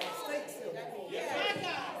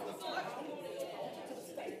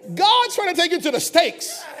 God's trying to take you to the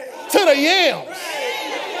steaks, to the yams.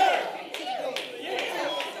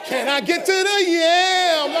 Can I get to the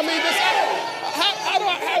yams? I mean, how do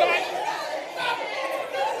I?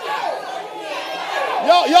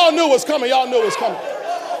 Y'all knew it was coming. Y'all knew it was coming.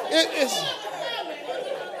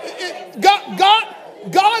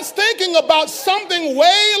 God's thinking about something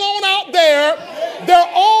way on out there, their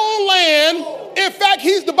own land. In fact,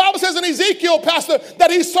 the Bible says in Ezekiel, Pastor, that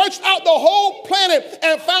he searched out the whole planet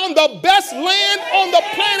and found the best land on the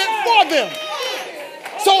planet for them.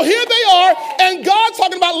 So here they are, and God's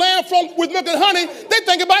talking about land with milk and honey. They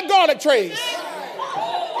think about garlic trays.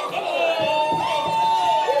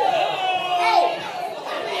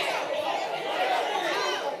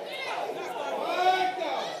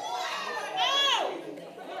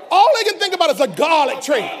 All they can think about is a garlic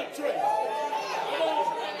tray.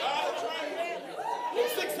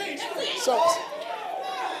 So,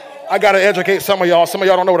 I got to educate some of y'all. Some of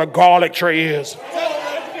y'all don't know what a garlic tray is.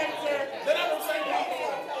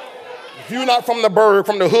 If you're not from the burg,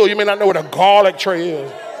 from the hood, you may not know what a garlic tray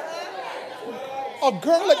is. A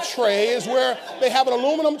garlic tray is where they have an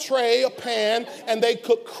aluminum tray, a pan, and they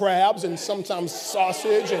cook crabs and sometimes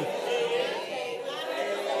sausage, and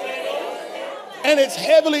it's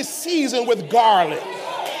heavily seasoned with garlic.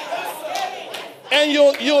 And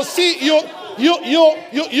you'll see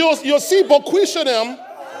Boquisha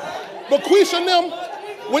them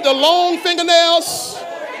with the long fingernails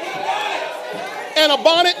and a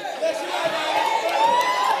bonnet.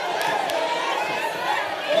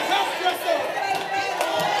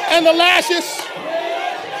 And the lashes.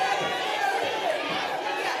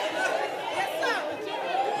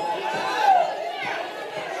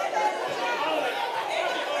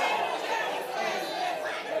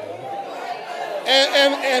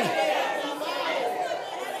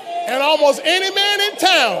 And almost any man in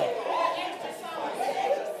town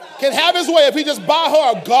can have his way if he just buy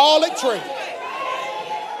her a garlic tray.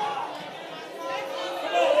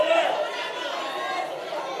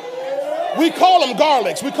 We call them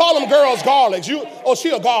garlics. We call them girls garlics. She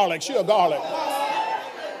a garlic. She a garlic.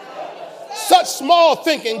 Such small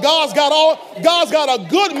thinking. God's got a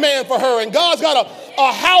good man for her, and God's got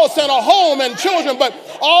a house and a home and children, but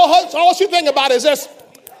all she thinking about is just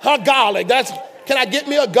her garlic. Can I get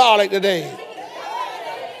me a garlic today?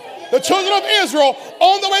 The children of Israel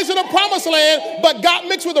on the way to the promised land, but got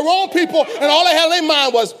mixed with the wrong people, and all they had in their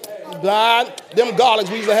mind was, God, them garlics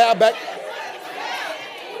we used to have back.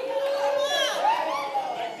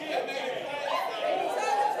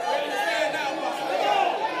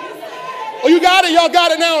 Oh, you got it? Y'all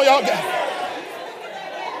got it now? Y'all got it.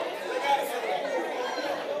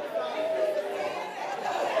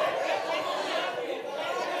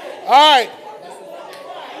 All right.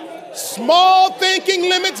 Small thinking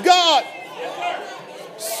limits God.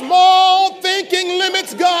 Small thinking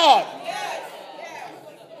limits God.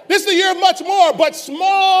 This is the year of much more, but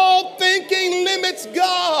small thinking limits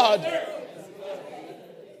God.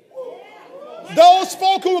 Those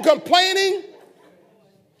folk who were complaining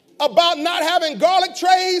about not having garlic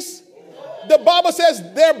trays, the Bible says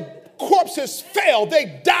their corpses fell.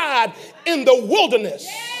 They died in the wilderness.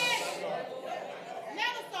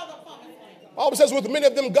 The Bible says with many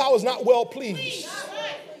of them, God was not well pleased.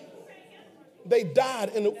 They died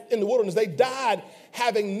in the wilderness. They died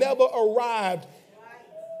having never arrived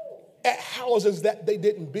at houses that they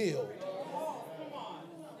didn't build.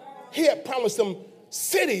 He had promised them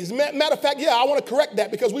cities. Matter of fact, I want to correct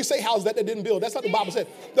that because we say houses that they didn't build. That's not what the Bible said.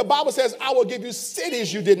 The Bible says, I will give you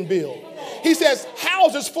cities you didn't build. He says,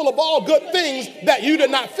 houses full of all good things that you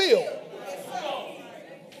did not fill.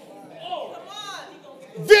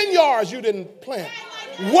 Vineyards you didn't plant.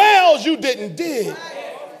 Wells you didn't dig.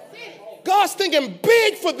 God's thinking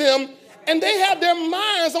big for them, and they have their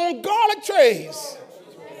minds on garlic trays.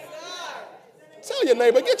 Tell your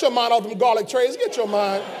neighbor, get your mind off them garlic trays. Get your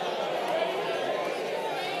mind.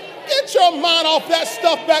 Get your mind off that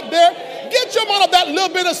stuff back there. Get your mind off that little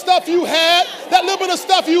bit of stuff you had, that little bit of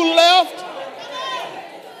stuff you left.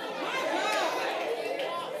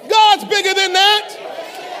 God's bigger than that.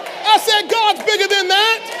 I said God's bigger than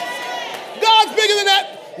that. God's bigger than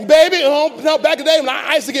that. Baby, back in the day when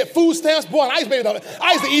I used to get food stamps, boy, I used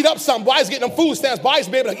to eat up something. Boy, I used to get them food stamps, boy, I used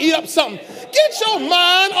to be able to eat up something. Get your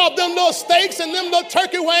mind off them little steaks and them little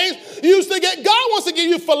turkey wings you used to get. God wants to give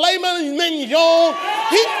you filet mignon. Come on.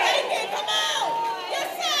 Yes,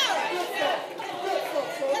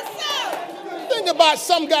 sir. Think about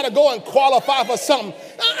some got to go and qualify for something.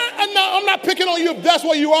 I'm not picking on you if that's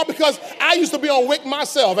where you are because I used to be on WIC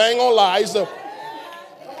myself. I ain't gonna lie.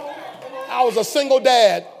 I was a single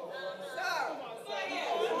dad.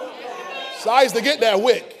 So I used to get that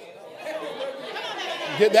WIC.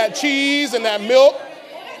 Get that cheese and that milk,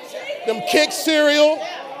 them Kick cereal,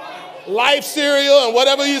 Life cereal, and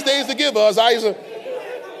whatever these things to give us.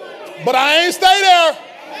 But I ain't stay there.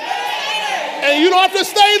 And you don't have to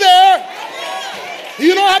stay there.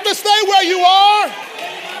 You don't have to stay where you are.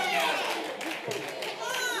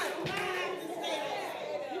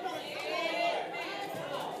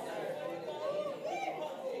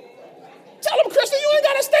 Tell them, Krista, you ain't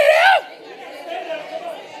got to stay there.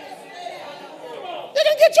 You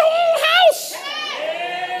can get your own house.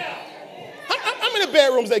 How many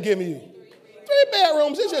bedrooms they giving you? 3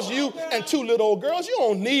 bedrooms. It's just you and 2 little old girls. You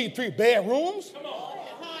don't need 3 bedrooms.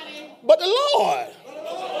 But the Lord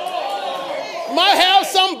might have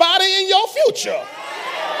somebody in your future.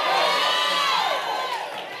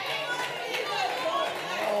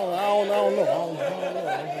 I don't know.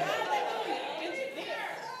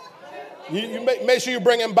 You make sure you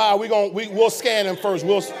bring him by. We'll scan him first.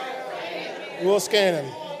 We'll scan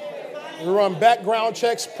him. We run background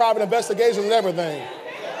checks, private investigations, and everything.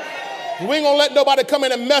 We ain't gonna let nobody come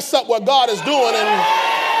in and mess up what God is doing in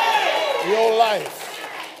your life.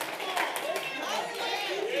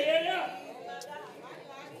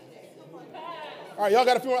 All right, y'all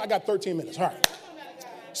got a few more? I got 13 minutes. All right.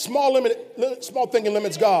 Small thinking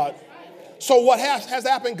limits God. So what has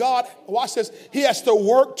happened, God, watch this, he has to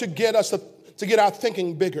work to get us to get our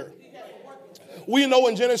thinking bigger. We know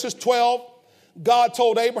in Genesis 12, God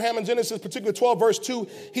told Abraham in Genesis particularly 12 verse 2,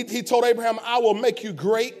 he told Abraham, I will make you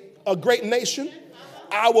a great nation.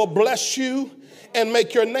 I will bless you and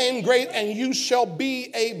make your name great, and you shall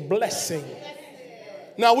be a blessing.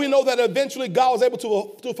 Now we know that eventually God was able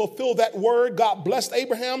to fulfill that word. God blessed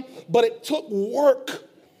Abraham, but it took work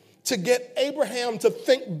to get Abraham to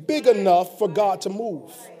think big enough for God to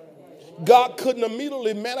move. God couldn't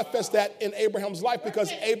immediately manifest that in Abraham's life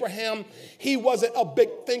because Abraham, he wasn't a big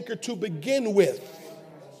thinker to begin with.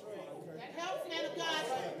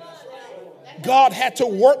 God had to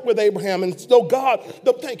work with Abraham. And so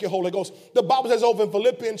thank you, Holy Ghost. The Bible says over in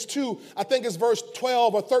Philippians 2, I think it's verse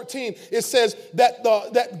 12 or 13, it says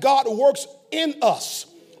that God works in us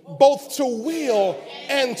both to will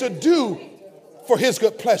and to do for his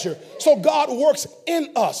good pleasure. So God works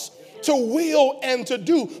in us to will and to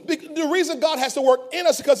do. The reason God has to work in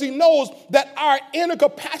us is because he knows that our inner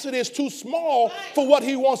capacity is too small for what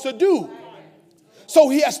he wants to do. So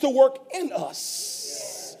he has to work in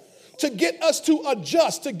us to get us to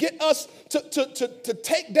adjust, to get us to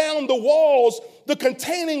take down the walls, the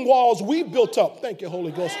containing walls we built up. Thank you,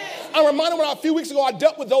 Holy Ghost. I'm reminded when a few weeks ago I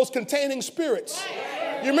dealt with those containing spirits.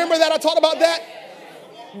 You remember that? I talked about that.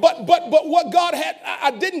 But what God had, I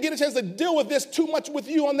didn't get a chance to deal with this too much with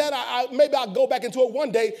you on that. Maybe I'll go back into it one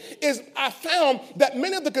day, is I found that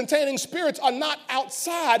many of the containing spirits are not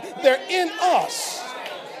outside, they're in us.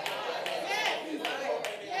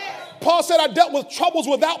 Paul said, I dealt with troubles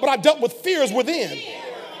without, but I dealt with fears within.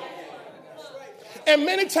 And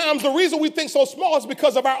many times the reason we think so small is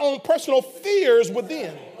because of our own personal fears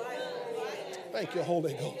within. Thank you,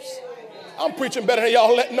 Holy Ghost. I'm preaching better than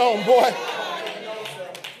y'all letting on, boy.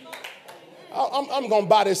 I'm going to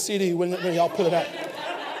buy this CD when y'all put it out.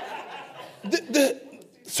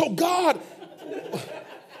 So God,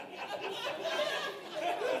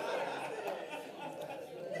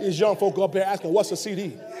 these young folk up there asking, what's a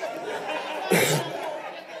CD?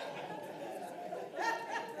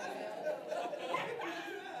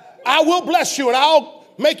 I will bless you and I'll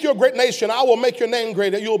make you a great nation. I will make your name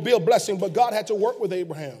great and you'll be a blessing. But God had to work with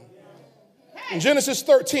Abraham. In Genesis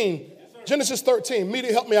 13,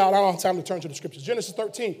 media help me out. I don't have time to turn to the scriptures. Genesis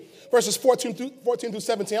 13, verses 14 through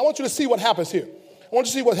 17. I want you to see what happens here.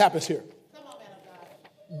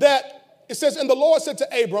 That it says, and the Lord said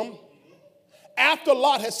to Abram, after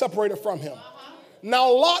Lot had separated from him. Now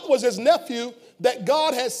Lot was his nephew that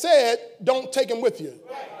God had said, don't take him with you.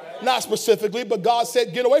 Not specifically, but God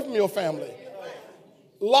said, get away from your family.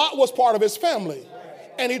 Lot was part of his family.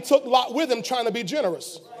 And he took Lot with him trying to be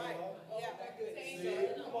generous.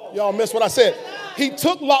 Y'all missed what I said. He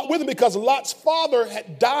took Lot with him because Lot's father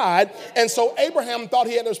had died. And so Abraham thought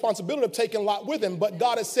he had the responsibility of taking Lot with him. But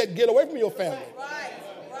God had said, get away from your family.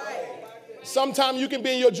 Sometimes you can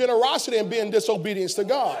be in your generosity and be in disobedience to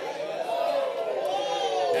God.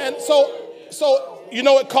 And so you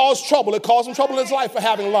know, it caused trouble. It caused him trouble in his life for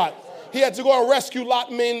having Lot. He had to go and rescue Lot.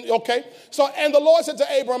 Okay. So, and the Lord said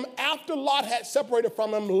to Abram, after Lot had separated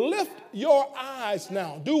from him, lift your eyes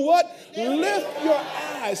now. Do what? Lift your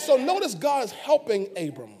eyes. So notice God is helping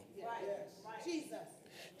Abram.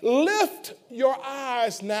 Lift your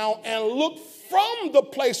eyes now and look from the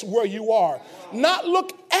place where you are. Not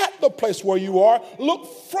look at the place where you are. Look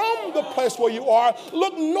from the place where you are.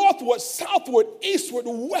 Look northward, southward, eastward,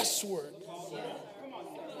 westward.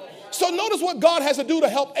 So notice what God has to do to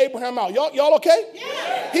help Abraham out. Y'all okay?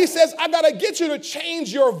 Yeah. He says, I got to get you to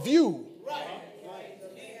change your view.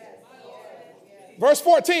 Verse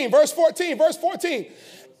 14.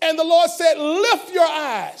 And the Lord said, lift your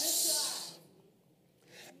eyes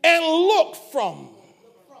and look from.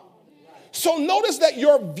 So notice that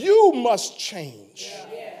your view must change.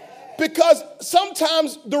 Because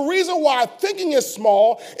sometimes the reason why thinking is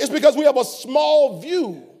small is because we have a small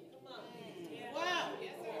view.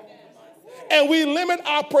 And we limit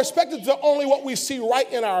our perspective to only what we see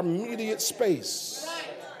right in our immediate space.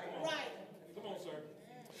 Right. Come on, sir.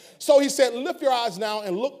 So he said, lift your eyes now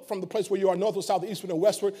and look from the place where you are, northward, south, eastward, and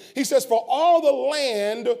westward. He says, for all the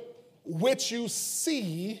land which you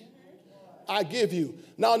see, I give you.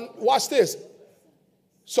 Now, watch this.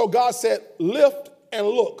 So God said, lift and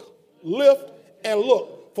look. Lift and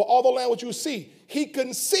look. For all the land which you see. He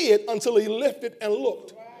couldn't see it until he lifted and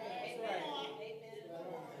looked.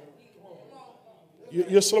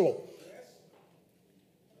 You're slow.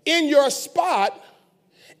 In your spot,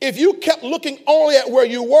 if you kept looking only at where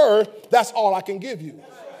you were, that's all I can give you.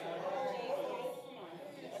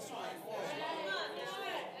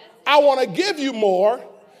 I want to give you more,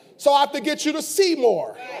 so I have to get you to see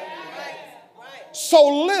more.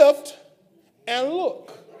 So lift and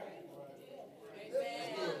look.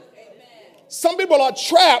 Some people are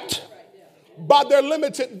trapped by their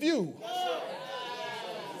limited view.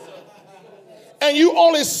 And you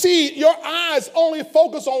only see, your eyes only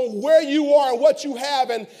focus on where you are and what you have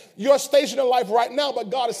and your station in life right now. But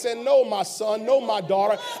God is saying, no, my son, no, my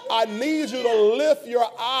daughter, I need you to lift your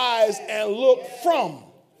eyes and look from.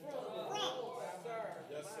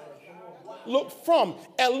 Look from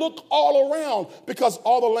and look all around, because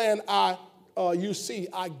all the land you see,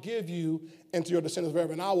 I give you into your descendants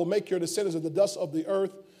forever. And I will make your descendants of the dust of the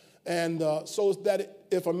earth. And so that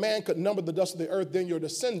if a man could number the dust of the earth, then your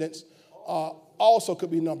descendants also could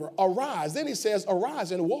be numbered. Arise. Then he says,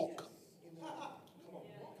 arise and walk.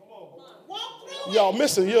 Y'all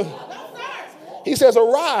missing you. He says,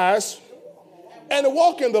 arise and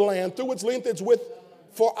walk in the land through its length, its width,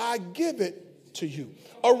 for I give it to you.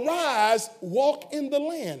 Arise, walk in the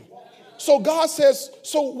land. So God says,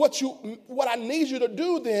 so what I need you to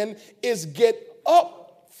do then is get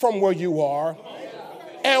up from where you are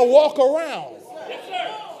and walk around.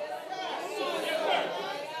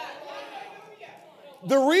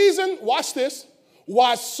 The reason, watch this,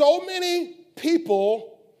 why so many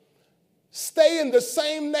people stay in the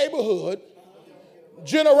same neighborhood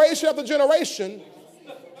generation after generation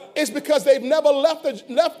is because they've never left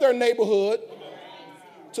their neighborhood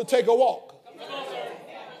to take a walk.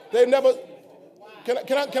 They've never,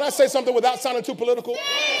 can I say something without sounding too political?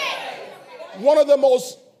 One of the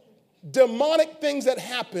most demonic things that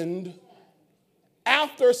happened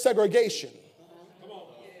after segregation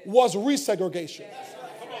was resegregation.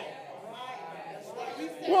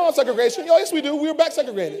 We're on segregation. Yes, we do. We were back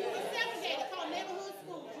segregated.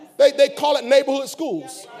 They call it neighborhood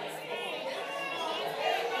schools.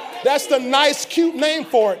 That's the nice, cute name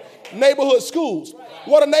for it. Neighborhood schools.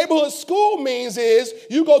 What a neighborhood school means is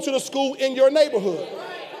you go to the school in your neighborhood.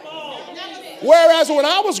 Whereas when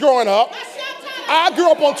I was growing up, I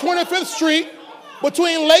grew up on 25th Street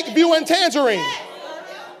between Lakeview and Tangerine.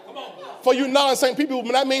 For you non-St. people,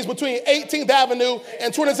 that means between 18th Avenue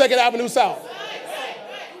and 22nd Avenue South.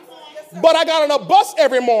 But I got on a bus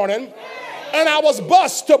every morning, and I was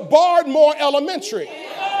bused to Bardmore Elementary.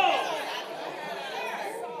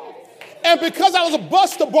 And because I was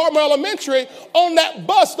bused to Bardmore Elementary, on that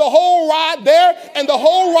bus, the whole ride there and the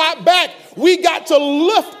whole ride back, we got to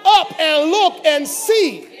lift up and look and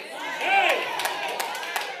see.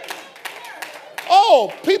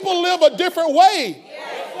 Oh, people live a different way.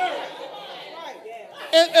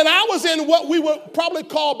 And I was in what we would probably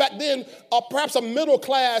call back then perhaps a middle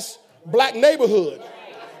class black neighborhood.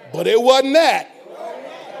 But it wasn't that.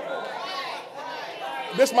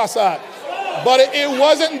 This is my side. But it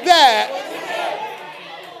wasn't that.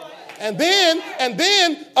 And then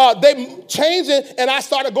they changed it, and I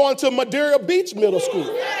started going to Madeira Beach Middle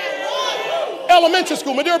School. Elementary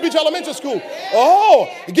school, Madeira Beach Elementary School. Oh,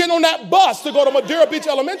 getting on that bus to go to Madeira Beach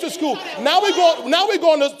Elementary School. Now we're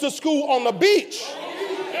going to school on the beach.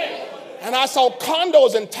 And I saw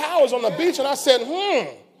condos and towers on the beach, and I said,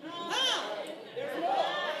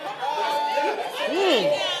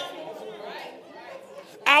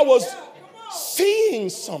 I was seeing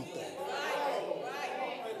something.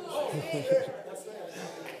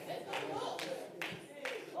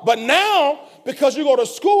 But now, because you go to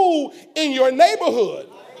school in your neighborhood,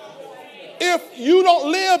 if you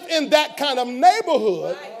don't live in that kind of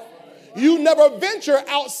neighborhood, you never venture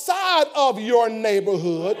outside of your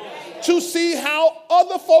neighborhood to see how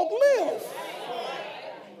other folk live.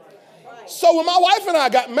 So when my wife and I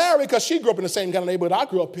got married, because she grew up in the same kind of neighborhood I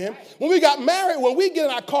grew up in, when we got married, when we get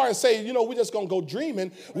in our car and say, you know, we're just going to go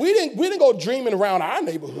dreaming, we didn't go dreaming around our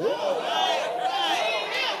neighborhood.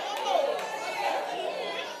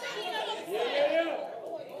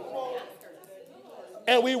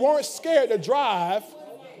 And we weren't scared to drive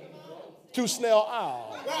to Snell Isle.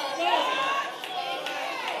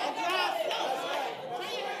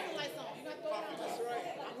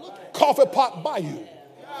 Coffee Pot Bayou.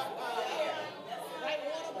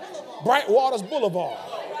 Bright Waters Boulevard.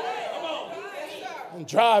 And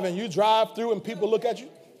driving, you drive through and people look at you.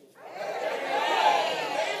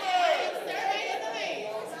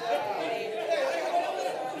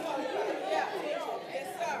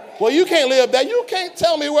 Well, you can't live there. You can't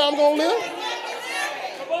tell me where I'm going to live.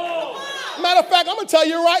 Matter of fact, I'm going to tell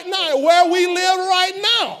you right now, where we live right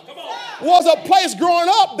now was a place growing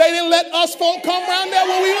up. They didn't let us folk come around there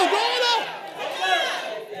when we was growing up.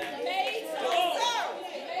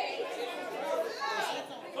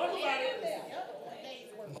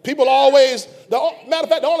 People always, matter of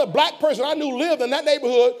fact, the only black person I knew lived in that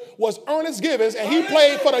neighborhood was Ernest Givens, and he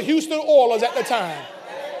played for the Houston Oilers at the time.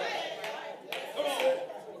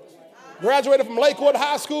 Graduated from Lakewood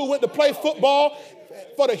High School, went to play football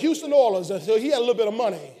for the Houston Oilers, and so he had a little bit of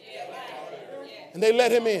money. And they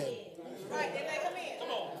let him in.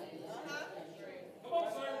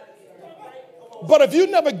 But if you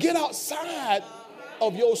never get outside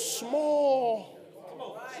of your small...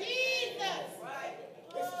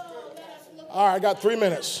 All right, I got 3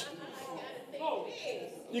 minutes.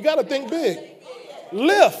 You got to think big.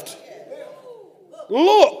 Lift.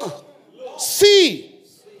 Look. See.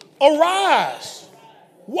 Arise.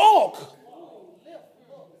 Walk.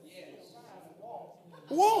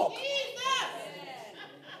 Walk.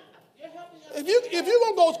 If you're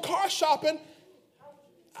going to go car shopping,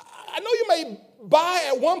 I know you may buy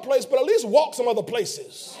at one place, but at least walk some other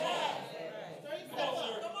places.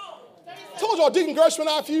 I told y'all Deacon Gershwin and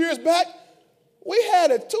I a few years back, we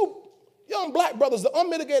had two young black brothers, the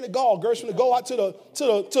unmitigated gall, Gershwin, to go out to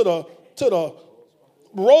the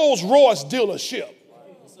Rolls Royce dealership,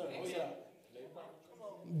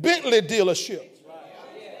 Bentley dealership.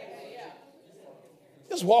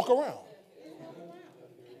 Just walk around.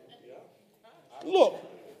 Look,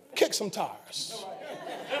 kick some tires.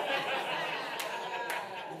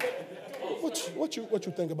 What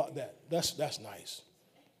you think about that? That's nice.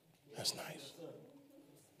 That's nice.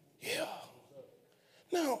 Yeah.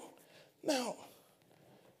 Now,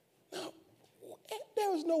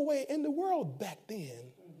 there was no way in the world back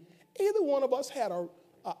then either one of us had a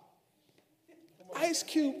ice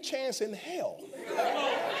cube chance in hell.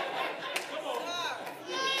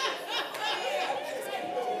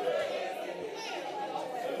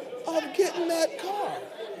 Of getting that car.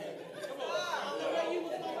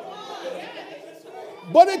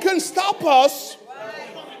 But it couldn't stop us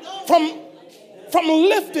from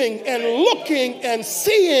lifting and looking and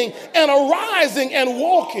seeing and arising and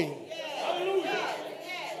walking.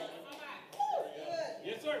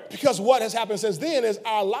 Because what has happened since then is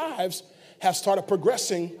our lives have started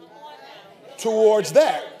progressing towards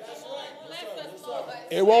that.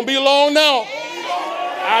 It won't be long now.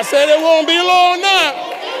 I said it won't be long now.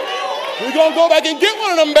 We're going to go back and get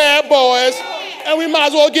one of them bad boys, and we might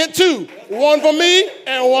as well get two. One for me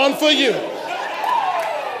and one for you.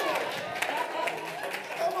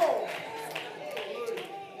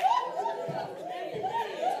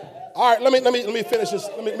 All right, let me finish this.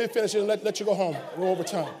 Let me finish it and let you go home. We're over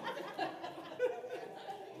time.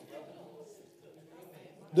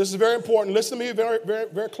 This is very important. Listen to me very, very,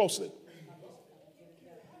 very closely.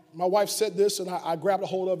 My wife said this, and I grabbed a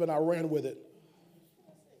hold of it and I ran with it.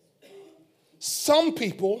 Some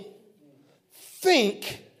people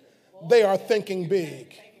think they are thinking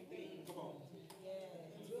big.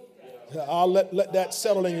 I'll let that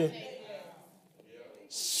settle in you.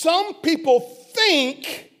 Some people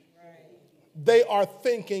think they are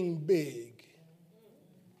thinking big.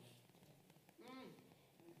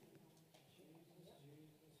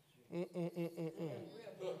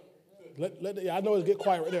 I know it's get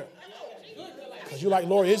quiet right there. Because you're like,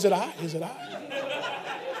 Lord, is it I? Is it I?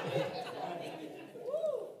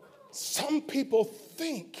 Some people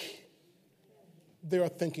think they are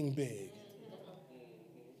thinking big.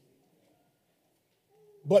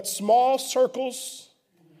 But small circles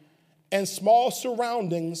and small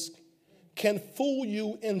surroundings can fool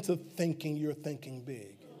you into thinking you're thinking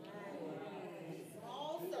big.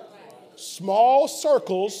 Small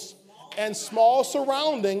circles and small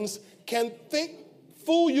surroundings can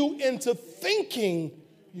fool you into thinking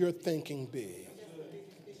you're thinking big.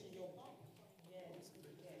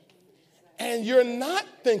 And you're not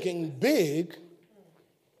thinking big.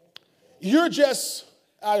 You're just,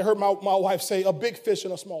 I heard my wife say, a big fish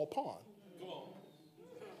in a small pond.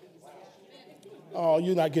 Oh,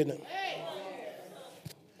 you're not getting it.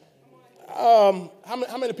 How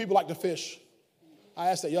many people like to fish? I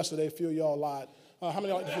asked that yesterday. A few of y'all lied. How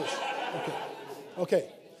many like to fish? Okay.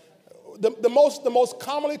 The most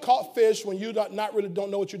commonly caught fish when you don't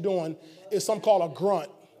know what you're doing is something called a grunt.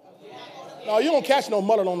 Now you don't catch no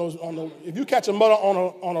mullet on those. If you catch a mullet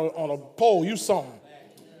on a pole, you something.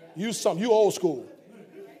 You old school.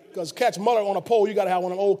 Because catch mullet on a pole, you got to have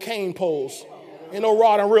one of them old cane poles. Ain't no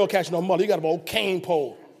rod and reel catching no mullet. You got an old cane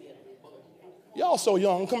pole. Y'all so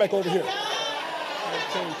young. Come back over here.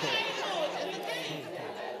 Cane pole.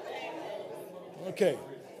 Okay.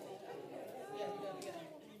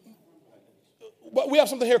 But we have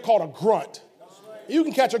something here called a grunt. You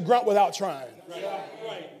can catch a grunt without trying.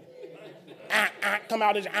 Come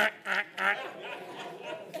out as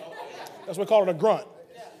That's what we call it, a grunt.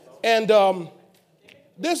 And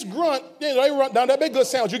this grunt, they run down. That make good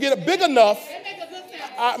sounds. You get it big enough.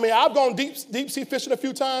 I mean, I've gone deep sea fishing a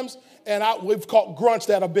few times, and we've caught grunts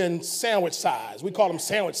that have been sandwich size. We call them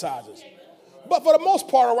sandwich sizes. But for the most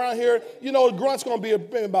part around here, the grunt's going to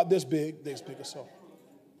be about this big or so.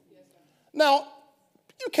 Now,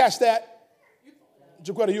 you catch that.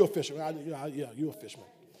 Jaquetta, you're a fisherman. Yeah, you're a fisherman.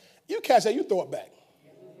 You catch that, you throw it back.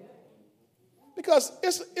 Because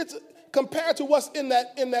it's compared to what's in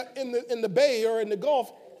the bay or in the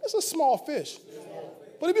Gulf, it's a small fish.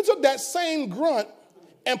 But if you took that same grunt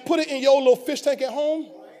and put it in your little fish tank at home,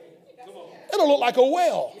 it'll look like a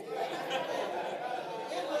whale.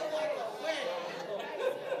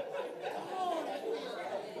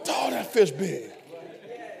 Oh, that fish big.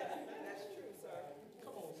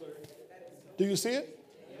 Do you see it?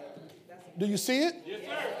 Do you see it? Yes,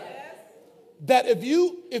 sir. That if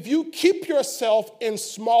you keep yourself in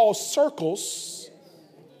small circles,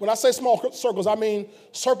 when I say small circles, I mean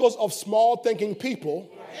circles of small thinking people,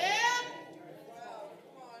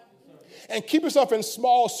 and keep yourself in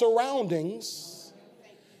small surroundings,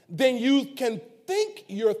 then you can think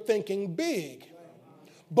you're thinking big,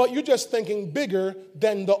 but you're just thinking bigger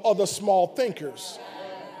than the other small thinkers.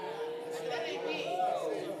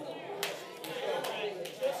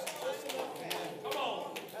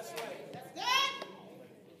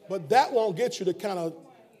 But that won't get you the kind of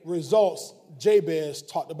results Jabez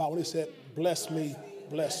talked about when he said, bless me,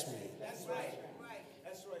 bless me. That's right.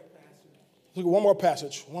 That's right, Pastor. Look at one more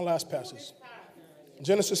passage, one last passage.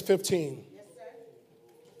 Genesis 15,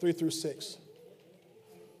 3 through 6.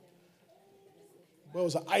 Well, it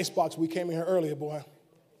was an ice box. We came in here earlier, boy.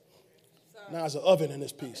 Now it's an oven in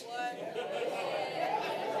this piece.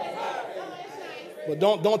 But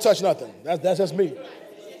don't touch nothing. That's just me.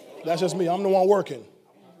 That's just me. I'm the one working.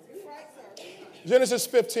 Genesis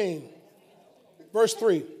 15, verse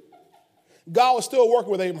 3. God was still working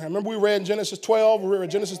with Abraham. Remember we read in Genesis 12, we read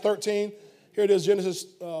Genesis 13. Here it is, Genesis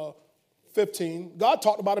 15. God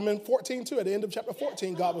talked about him in 14 too. At the end of chapter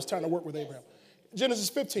 14, God was trying to work with Abraham. Genesis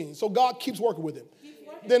 15. So God keeps working with him.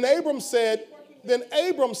 Then Abram said,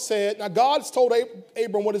 now God's told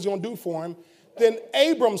Abram what he's going to do for him. Then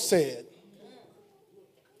Abram said,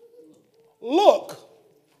 look,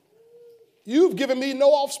 you've given me no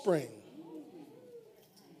offspring.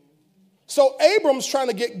 So Abram's trying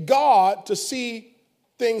to get God to see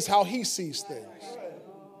things how he sees things.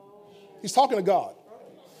 He's talking to God.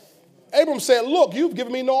 Abram said, look, you've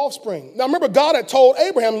given me no offspring. Now remember, God had told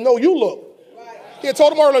Abraham, no, you look. He had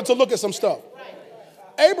told him earlier to look at some stuff.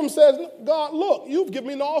 Abram says, God, look, you've given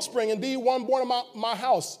me no offspring. Indeed, one born in my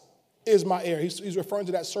house is my heir. He's referring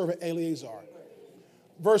to that servant Eleazar.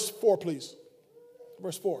 Verse 4, please.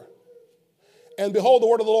 Verse 4. And behold, the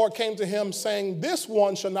word of the Lord came to him, saying, this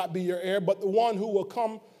one shall not be your heir, but the one who will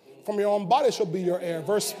come from your own body shall be your heir.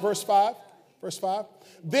 Verse 5. Verse 5.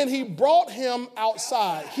 Then he brought him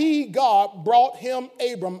outside. He, God, brought him,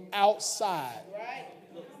 Abram, outside.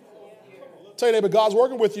 Tell your neighbor, God's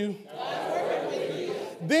working with you.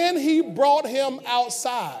 Then he brought him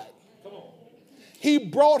outside. He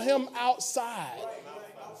brought him outside.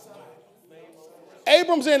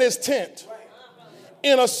 Abram's in his tent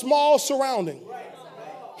in a small surrounding.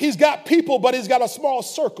 He's got people, but he's got a small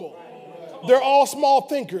circle. They're all small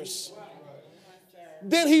thinkers.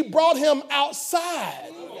 Then he brought him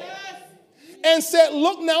outside and said,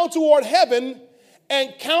 look now toward heaven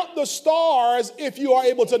and count the stars if you are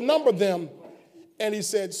able to number them. And he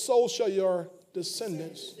said, so shall your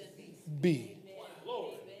descendants be.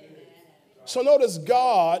 So notice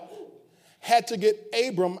God had to get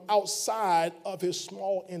Abram outside of his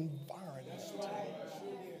small environment,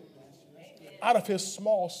 out of his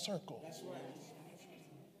small circle.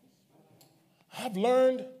 I've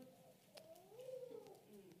learned,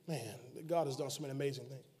 man, God has done so many amazing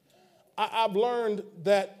things. I've learned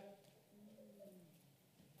that,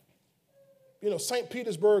 St.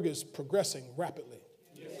 Petersburg is progressing rapidly,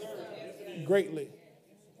 greatly.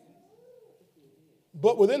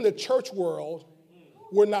 But within the church world,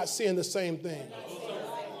 we're not seeing the same thing.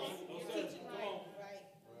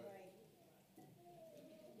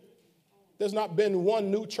 There's not been one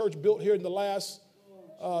new church built here in the last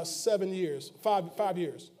 7 years, 5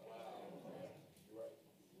 years.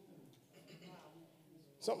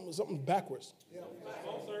 Something backwards.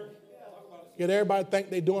 Yet everybody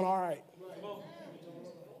think they're doing all right.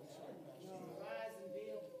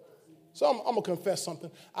 So I'm gonna confess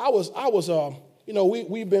something.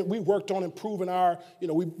 We worked on improving our,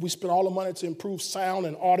 we spent all the money to improve sound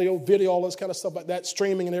and audio, video, all this kind of stuff like that,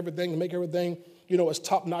 streaming and everything, to make everything, as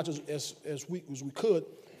top notch as we could.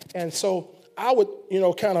 And so I would,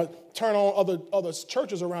 kind of turn on other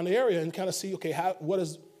churches around the area and kind of see, okay, what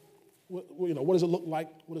does it look like?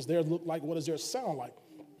 What does theirs look like? What does theirs sound like?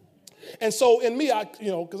 And so in me,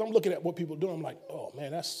 because I'm looking at what people are doing, I'm like, oh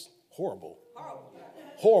man, that's horrible.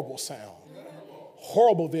 Horrible sound.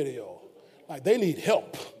 Horrible video. Like they need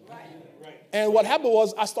help. And what happened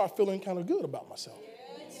was I started feeling kind of good about myself.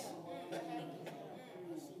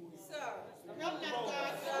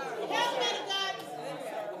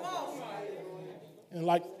 And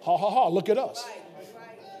like, ha, ha, ha, look at us.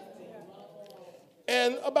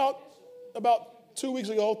 And about 3 weeks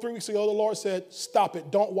ago, the Lord said, stop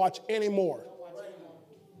it. Don't watch anymore.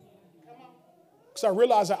 Because I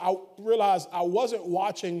realized I wasn't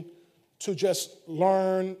watching to just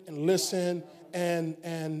learn and listen and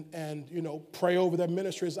pray over their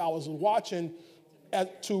ministries. I was watching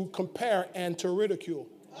to compare and to ridicule.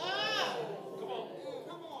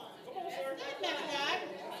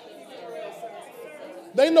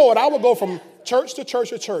 They know it. I would go from church to church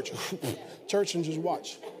to church, church and just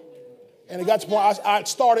watch. And it got to the point I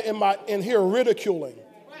started in here ridiculing.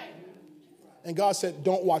 And God said,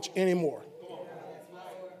 don't watch anymore.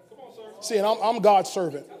 See, and I'm God's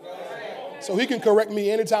servant. So he can correct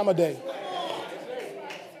me any time of day.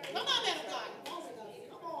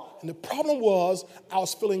 And the problem was I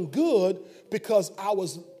was feeling good because I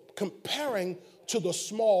was comparing to the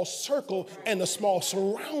small circle and the small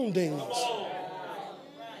surroundings.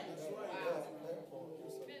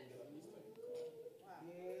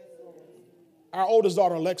 Our oldest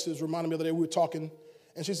daughter, Alexis, reminded me the other day we were talking,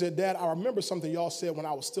 and she said, Dad, I remember something y'all said when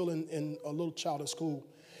I was still in a little child in school.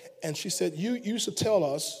 And she said, you used to tell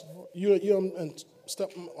us,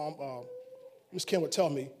 Miss Kim would tell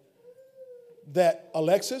me, that,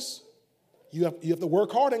 Alexis, you have to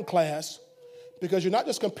work hard in class because you're not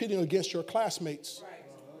just competing against your classmates.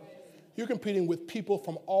 You're competing with people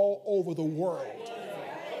from all over the world.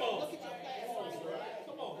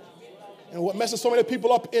 And what messes so many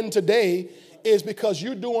people up in today is because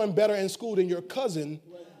you're doing better in school than your cousin,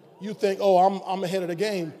 you think, oh, I'm ahead of the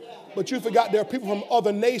game. But you forgot there are people from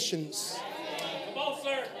other nations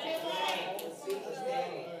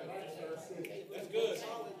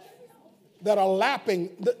that are lapping.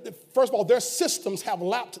 First of all, their systems have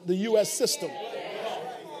lapped the U.S. system.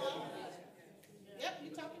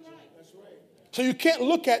 So you can't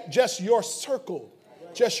look at just your circle,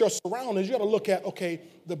 just your surroundings. You got to look at, okay,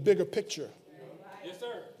 the bigger picture. Yes,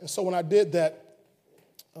 sir. And so when I did that,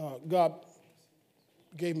 God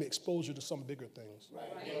gave me exposure to some bigger things. Right.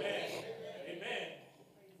 Amen. Amen.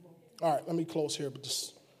 All right, let me close here. But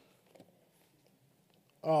this,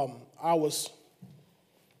 I was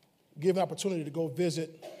given opportunity to go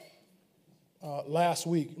visit last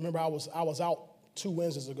week. Remember, I was out 2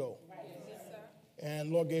 Wednesdays ago.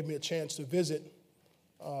 And Lord gave me a chance to visit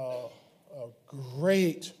a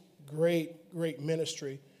great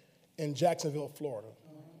ministry in Jacksonville, Florida.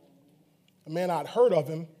 A man I'd heard of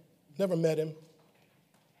him, never met him,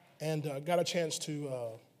 and got a chance to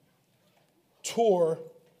tour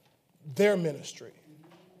their ministry,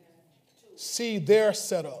 see their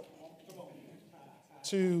setup,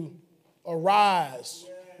 to arise,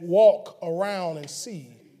 walk around and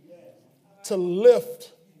see, to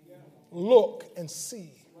lift, look and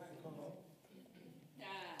see,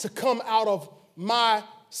 to come out of my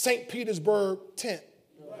St. Petersburg tent,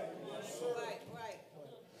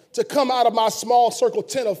 to come out of my small circle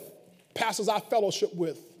tent of pastors I fellowship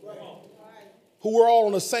with, who were all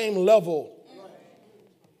on the same level,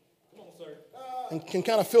 and can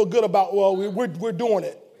kind of feel good about, well, we're doing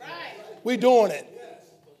it. We're doing it.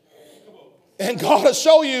 And God will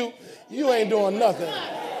show you, you ain't doing nothing.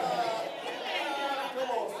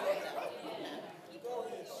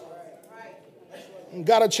 And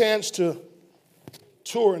got a chance to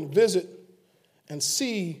tour and visit and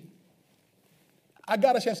see. I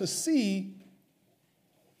got a chance to see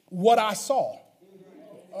what I saw.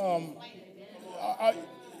 Let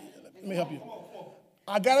me help you.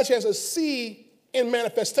 I got a chance to see in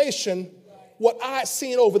manifestation what I had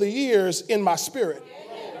seen over the years in my spirit.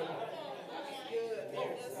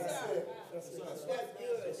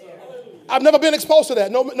 I've never been exposed to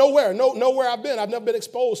that. Nowhere I've been. I've never been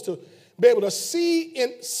exposed to be able to see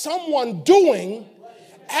in someone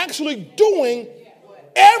actually doing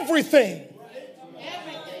everything.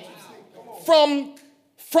 From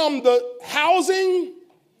the housing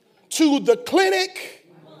to the clinic,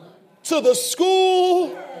 to the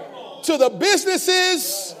school, to the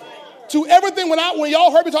businesses, to everything. When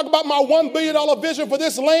y'all heard me talk about my $1 billion vision for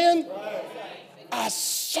this land, I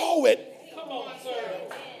saw it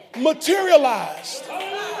materialized.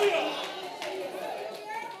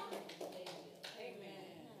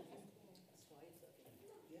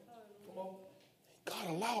 God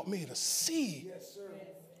allowed me to see.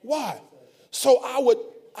 Why? So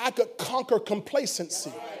I could conquer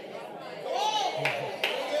complacency.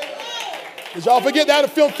 Did y'all forget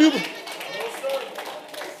that?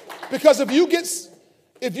 Because if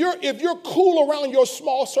you're cool around your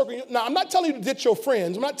small circle, now I'm not telling you to ditch your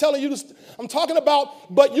friends. I'm not telling you to. I'm talking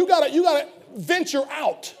about, but you gotta venture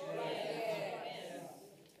out.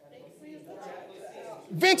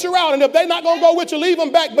 Venture out, and if they're not gonna go with you, leave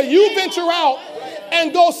them back. But you venture out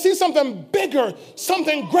and go see something bigger,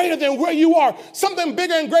 something greater than where you are, something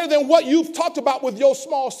bigger and greater than what you've talked about with your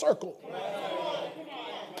small circle.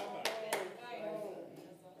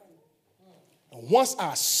 And once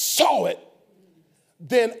I saw it,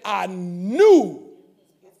 then I knew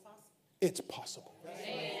it's possible.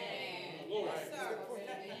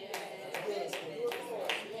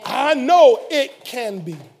 I know it can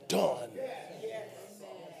be done.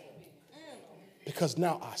 Because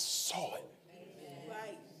now I saw it.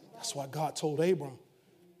 That's why God told Abram,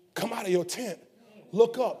 come out of your tent,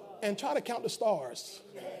 look up, and try to count the stars.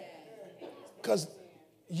 Because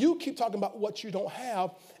you keep talking about what you don't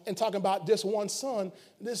have and talking about this one son,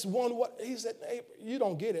 this one, what he said, hey, you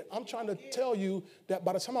don't get it. I'm trying to tell you that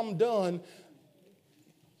by the time I'm done,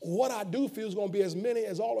 what I do feel is going to be as many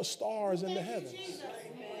as all the stars in the heavens.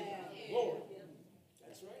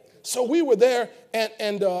 So we were there, and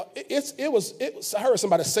it was. I heard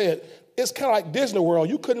somebody say it. It's kind of like Disney World.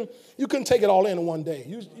 You couldn't take it all in one day.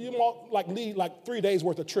 You need 3 days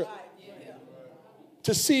worth of trip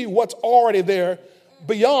to see what's already there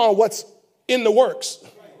beyond what's in the works.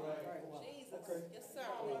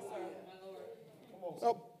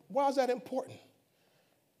 Now, why is that important?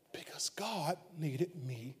 Because God needed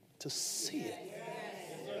me to see it.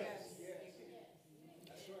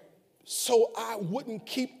 So I wouldn't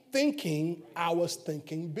keep thinking I was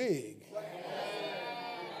thinking big.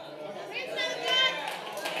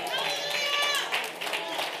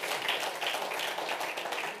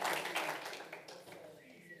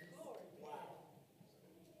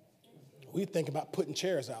 We think about putting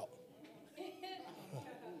chairs out.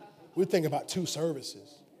 We think about 2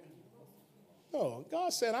 services. No, No,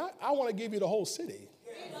 God said, I want to give you the whole city.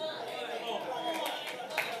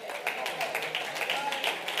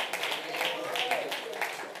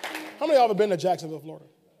 How many of y'all have been to Jacksonville, Florida?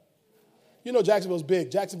 You know Jacksonville's big.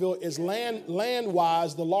 Jacksonville is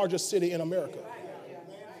land-wise the largest city in America.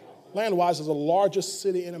 Land-wise is the largest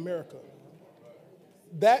city in America.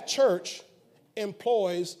 That church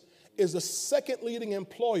is the second leading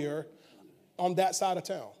employer on that side of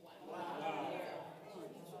town.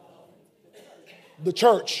 The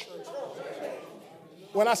church.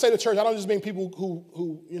 When I say the church, I don't just mean people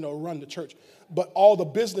who run the church, but all the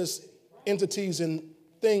business entities and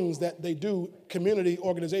things that they do, community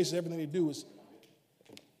organizations, everything they do is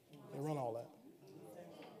they run all that.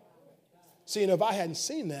 See, and if I hadn't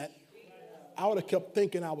seen that, I would have kept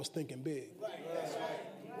thinking I was thinking big.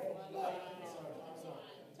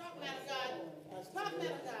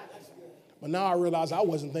 But now I realize I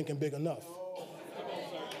wasn't thinking big enough.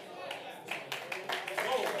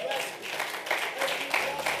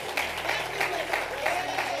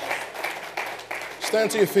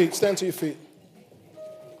 Stand to your feet. Stand to your feet.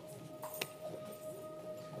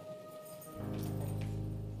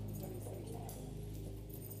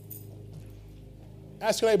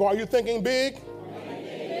 Ask your neighbor, are you thinking big?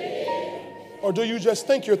 Or do you just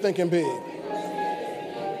think you're thinking big?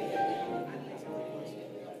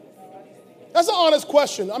 That's an honest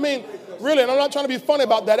question. I mean, really, and I'm not trying to be funny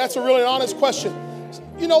about that. That's a really honest question.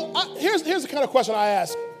 You know, here's the kind of question I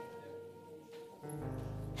ask.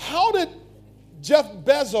 How did Jeff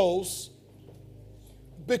Bezos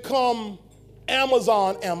become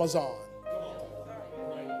Amazon?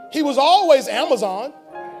 He was always Amazon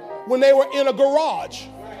when they were in a garage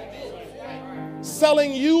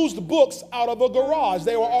selling used books out of a garage.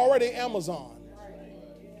 They were already Amazon.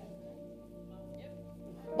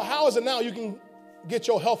 But how is it now you can get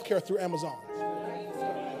your health care through Amazon?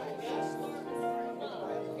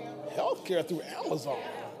 Health care through Amazon.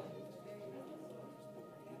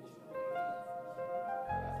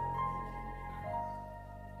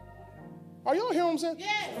 Are y'all hearing what I'm saying?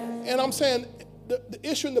 Yes. And I'm saying the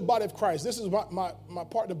issue in the body of Christ, this is my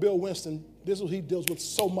partner Bill Winston, this is what he deals with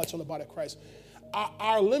so much on the body of Christ.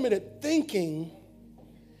 Our limited thinking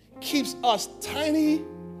keeps us tiny,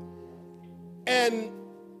 and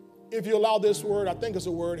if you allow this word, I think it's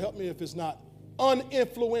a word, help me if it's not,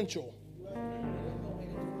 uninfluential.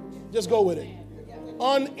 Just go with it.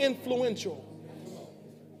 Uninfluential.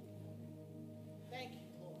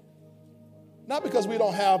 Not because we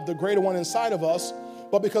don't have the greater one inside of us,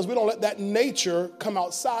 but because we don't let that nature come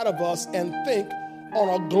outside of us and think on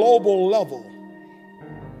a global level.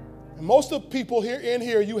 And most of the people here,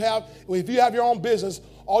 if you have your own business,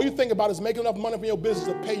 all you think about is making enough money from your business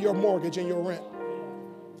to pay your mortgage and your rent.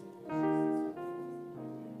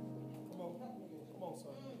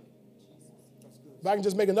 If I can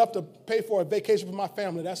just make enough to pay for a vacation for my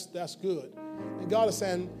family, that's good. And God is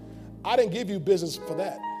saying, I didn't give you business for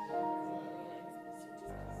that.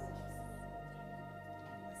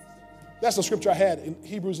 That's the scripture I had in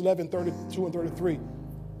Hebrews 11, 32 and 33.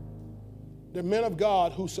 They're men of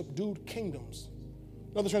God who subdued kingdoms.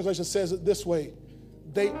 Another translation says it this way.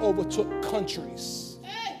 They overtook countries.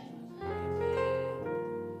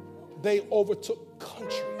 They overtook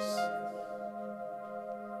countries.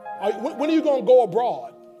 When are you going to go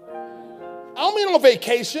abroad? I don't mean on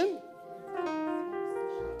vacation.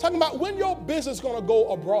 I'm talking about when your business is going to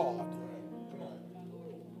go abroad.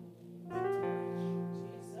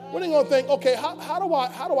 When are you going to think, okay, how do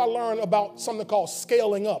I learn about something called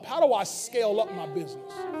scaling up? How do I scale up my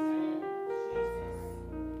business?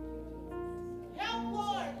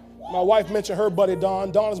 My wife mentioned her buddy,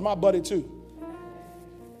 Don. Don is my buddy, too.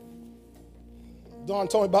 Don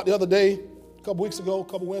told me about the other day, a couple weeks ago, a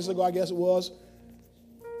couple Wednesdays ago, I guess it was.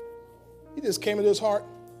 He just came into his heart.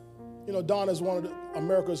 You know, Don is one of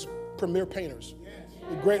America's premier painters.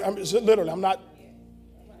 Great. I'm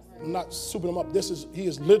not souping him up. He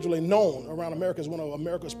is literally known around America as one of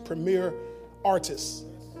America's premier artists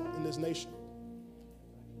in this nation.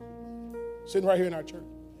 Sitting right here in our church.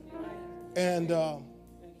 And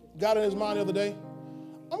got in his mind the other day,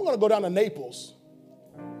 I'm going to go down to Naples.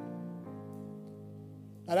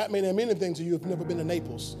 Now that may not mean anything to you if you've never been to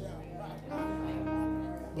Naples.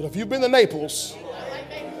 But if you've been to Naples,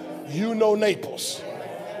 you know Naples.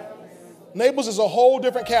 Naples is a whole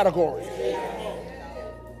different category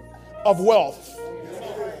of wealth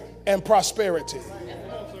and prosperity.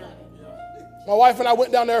 My wife and I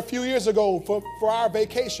went down there a few years ago for our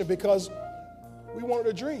vacation because we wanted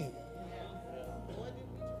to dream.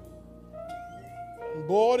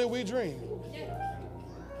 Boy, did we dream.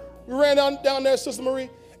 We ran down there, Sister Marie,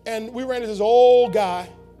 and we ran into this old guy.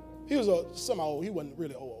 He was somehow, he wasn't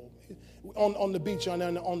really old. On the beach on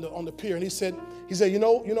the pier, and he said, you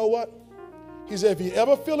know what? He said, if you're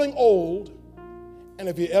ever feeling old and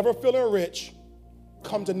if you're ever feeling rich,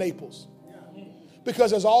 come to Naples.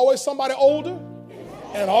 Because there's always somebody older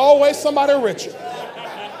and always somebody richer.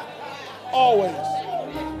 Always.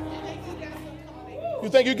 You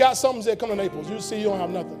think you got something, say, come to Naples. You see you don't have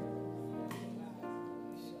nothing.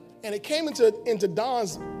 And it came into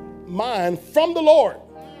Don's mind from the Lord.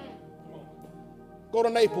 Go to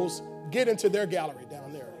Naples, get into their gallery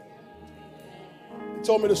down there. He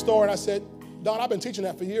told me the story, and I said, Don, I've been teaching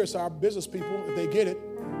that for years to our business people, if they get it.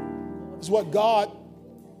 It's what God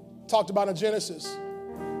talked about in Genesis,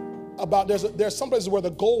 about there's some places where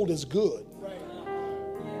the gold is good.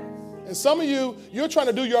 And some of you're trying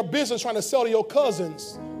to do your business, trying to sell to your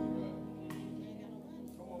cousins.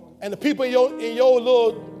 And the people in your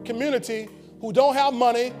little community who don't have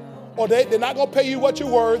money, or they're not going to pay you what you're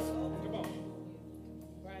worth.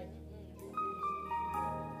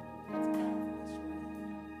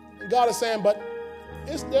 And God is saying, but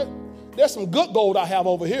there's some good gold I have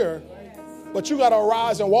over here, but you got to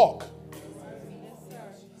arise and walk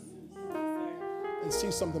and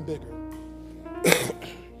see something bigger.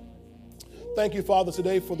 Thank you, Father,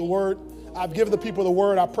 today for the word. I've given the people the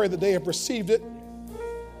word. I pray that they have received it.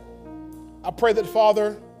 I pray that,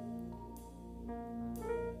 Father,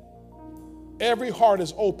 every heart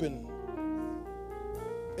is open.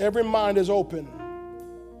 Every mind is open.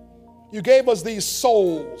 You gave us these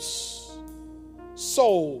souls.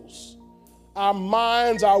 Our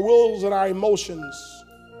minds, our wills, and our emotions.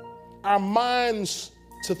 Our minds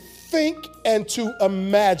to think and to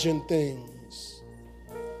imagine things.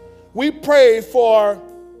 We pray for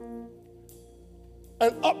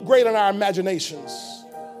an upgrade in our imaginations.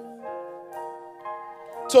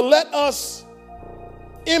 To let us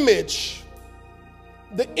image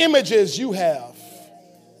the images you have.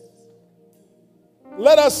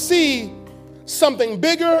 Let us see something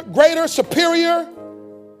bigger, greater, superior,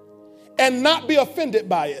 and not be offended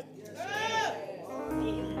by it.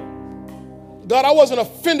 God, I wasn't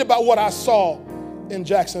offended by what I saw in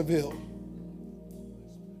Jacksonville.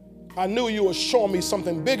 I knew you were showing me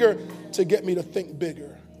something bigger to get me to think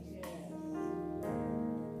bigger.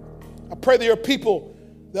 I pray that your people,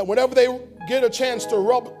 that whenever they get a chance to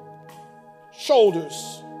rub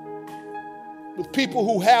shoulders with people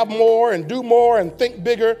who have more and do more and think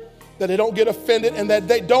bigger, that they don't get offended and that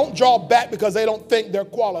they don't draw back because they don't think they're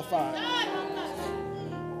qualified.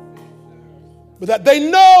 But that they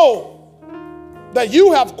know that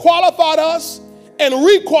you have qualified us and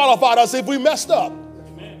re-qualified us if we messed up.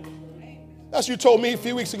 That's what you told me a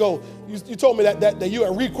few weeks ago. You told me that you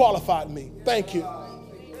had re-qualified me. Thank you.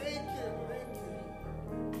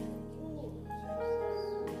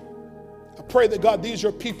 I pray that, God, these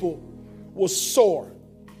your people will soar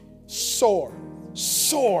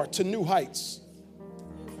to new heights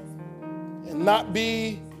and not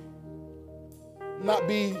be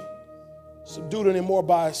subdued anymore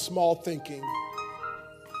by small thinking.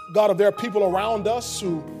 God, if there are people around us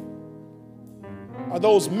who are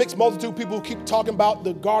those mixed multitude people who keep talking about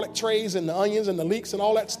the garlic trays and the onions and the leeks and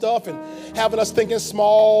all that stuff and having us thinking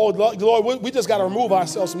small, Lord, we just got to remove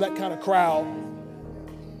ourselves from that kind of crowd.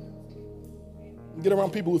 Get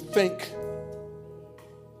around people who think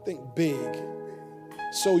big,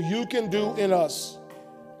 so you can do in us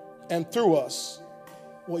and through us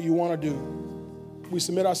what you want to do. We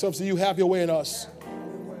submit ourselves to you. Have your way in us.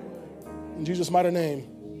 In Jesus' mighty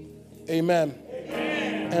name, amen,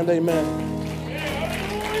 and amen.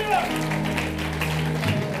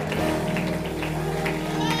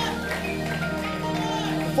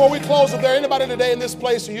 Before we close, if there anybody today in this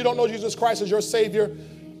place and you don't know Jesus Christ as your Savior,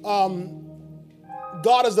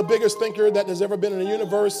 God is the biggest thinker that there's ever been in the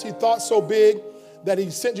universe. He thought so big that he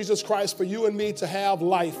sent Jesus Christ for you and me to have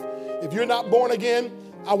life. If you're not born again,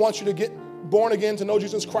 I want you to get born again, to know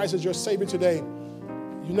Jesus Christ as your Savior today.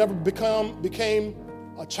 You never became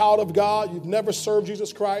a child of God. You've never served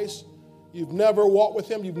Jesus Christ. You've never walked with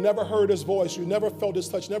him. You've never heard his voice. You've never felt his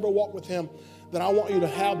touch, never walked with him. Then I want you to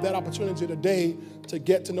have that opportunity today to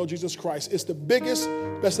get to know Jesus Christ. It's the biggest,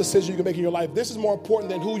 best decision you can make in your life. This is more important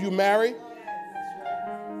than who you marry.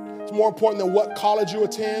 It's more important than what college you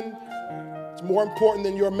attend. It's more important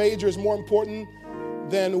than your major. It's more important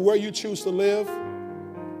than where you choose to live.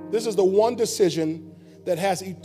 This is the one decision that has eternal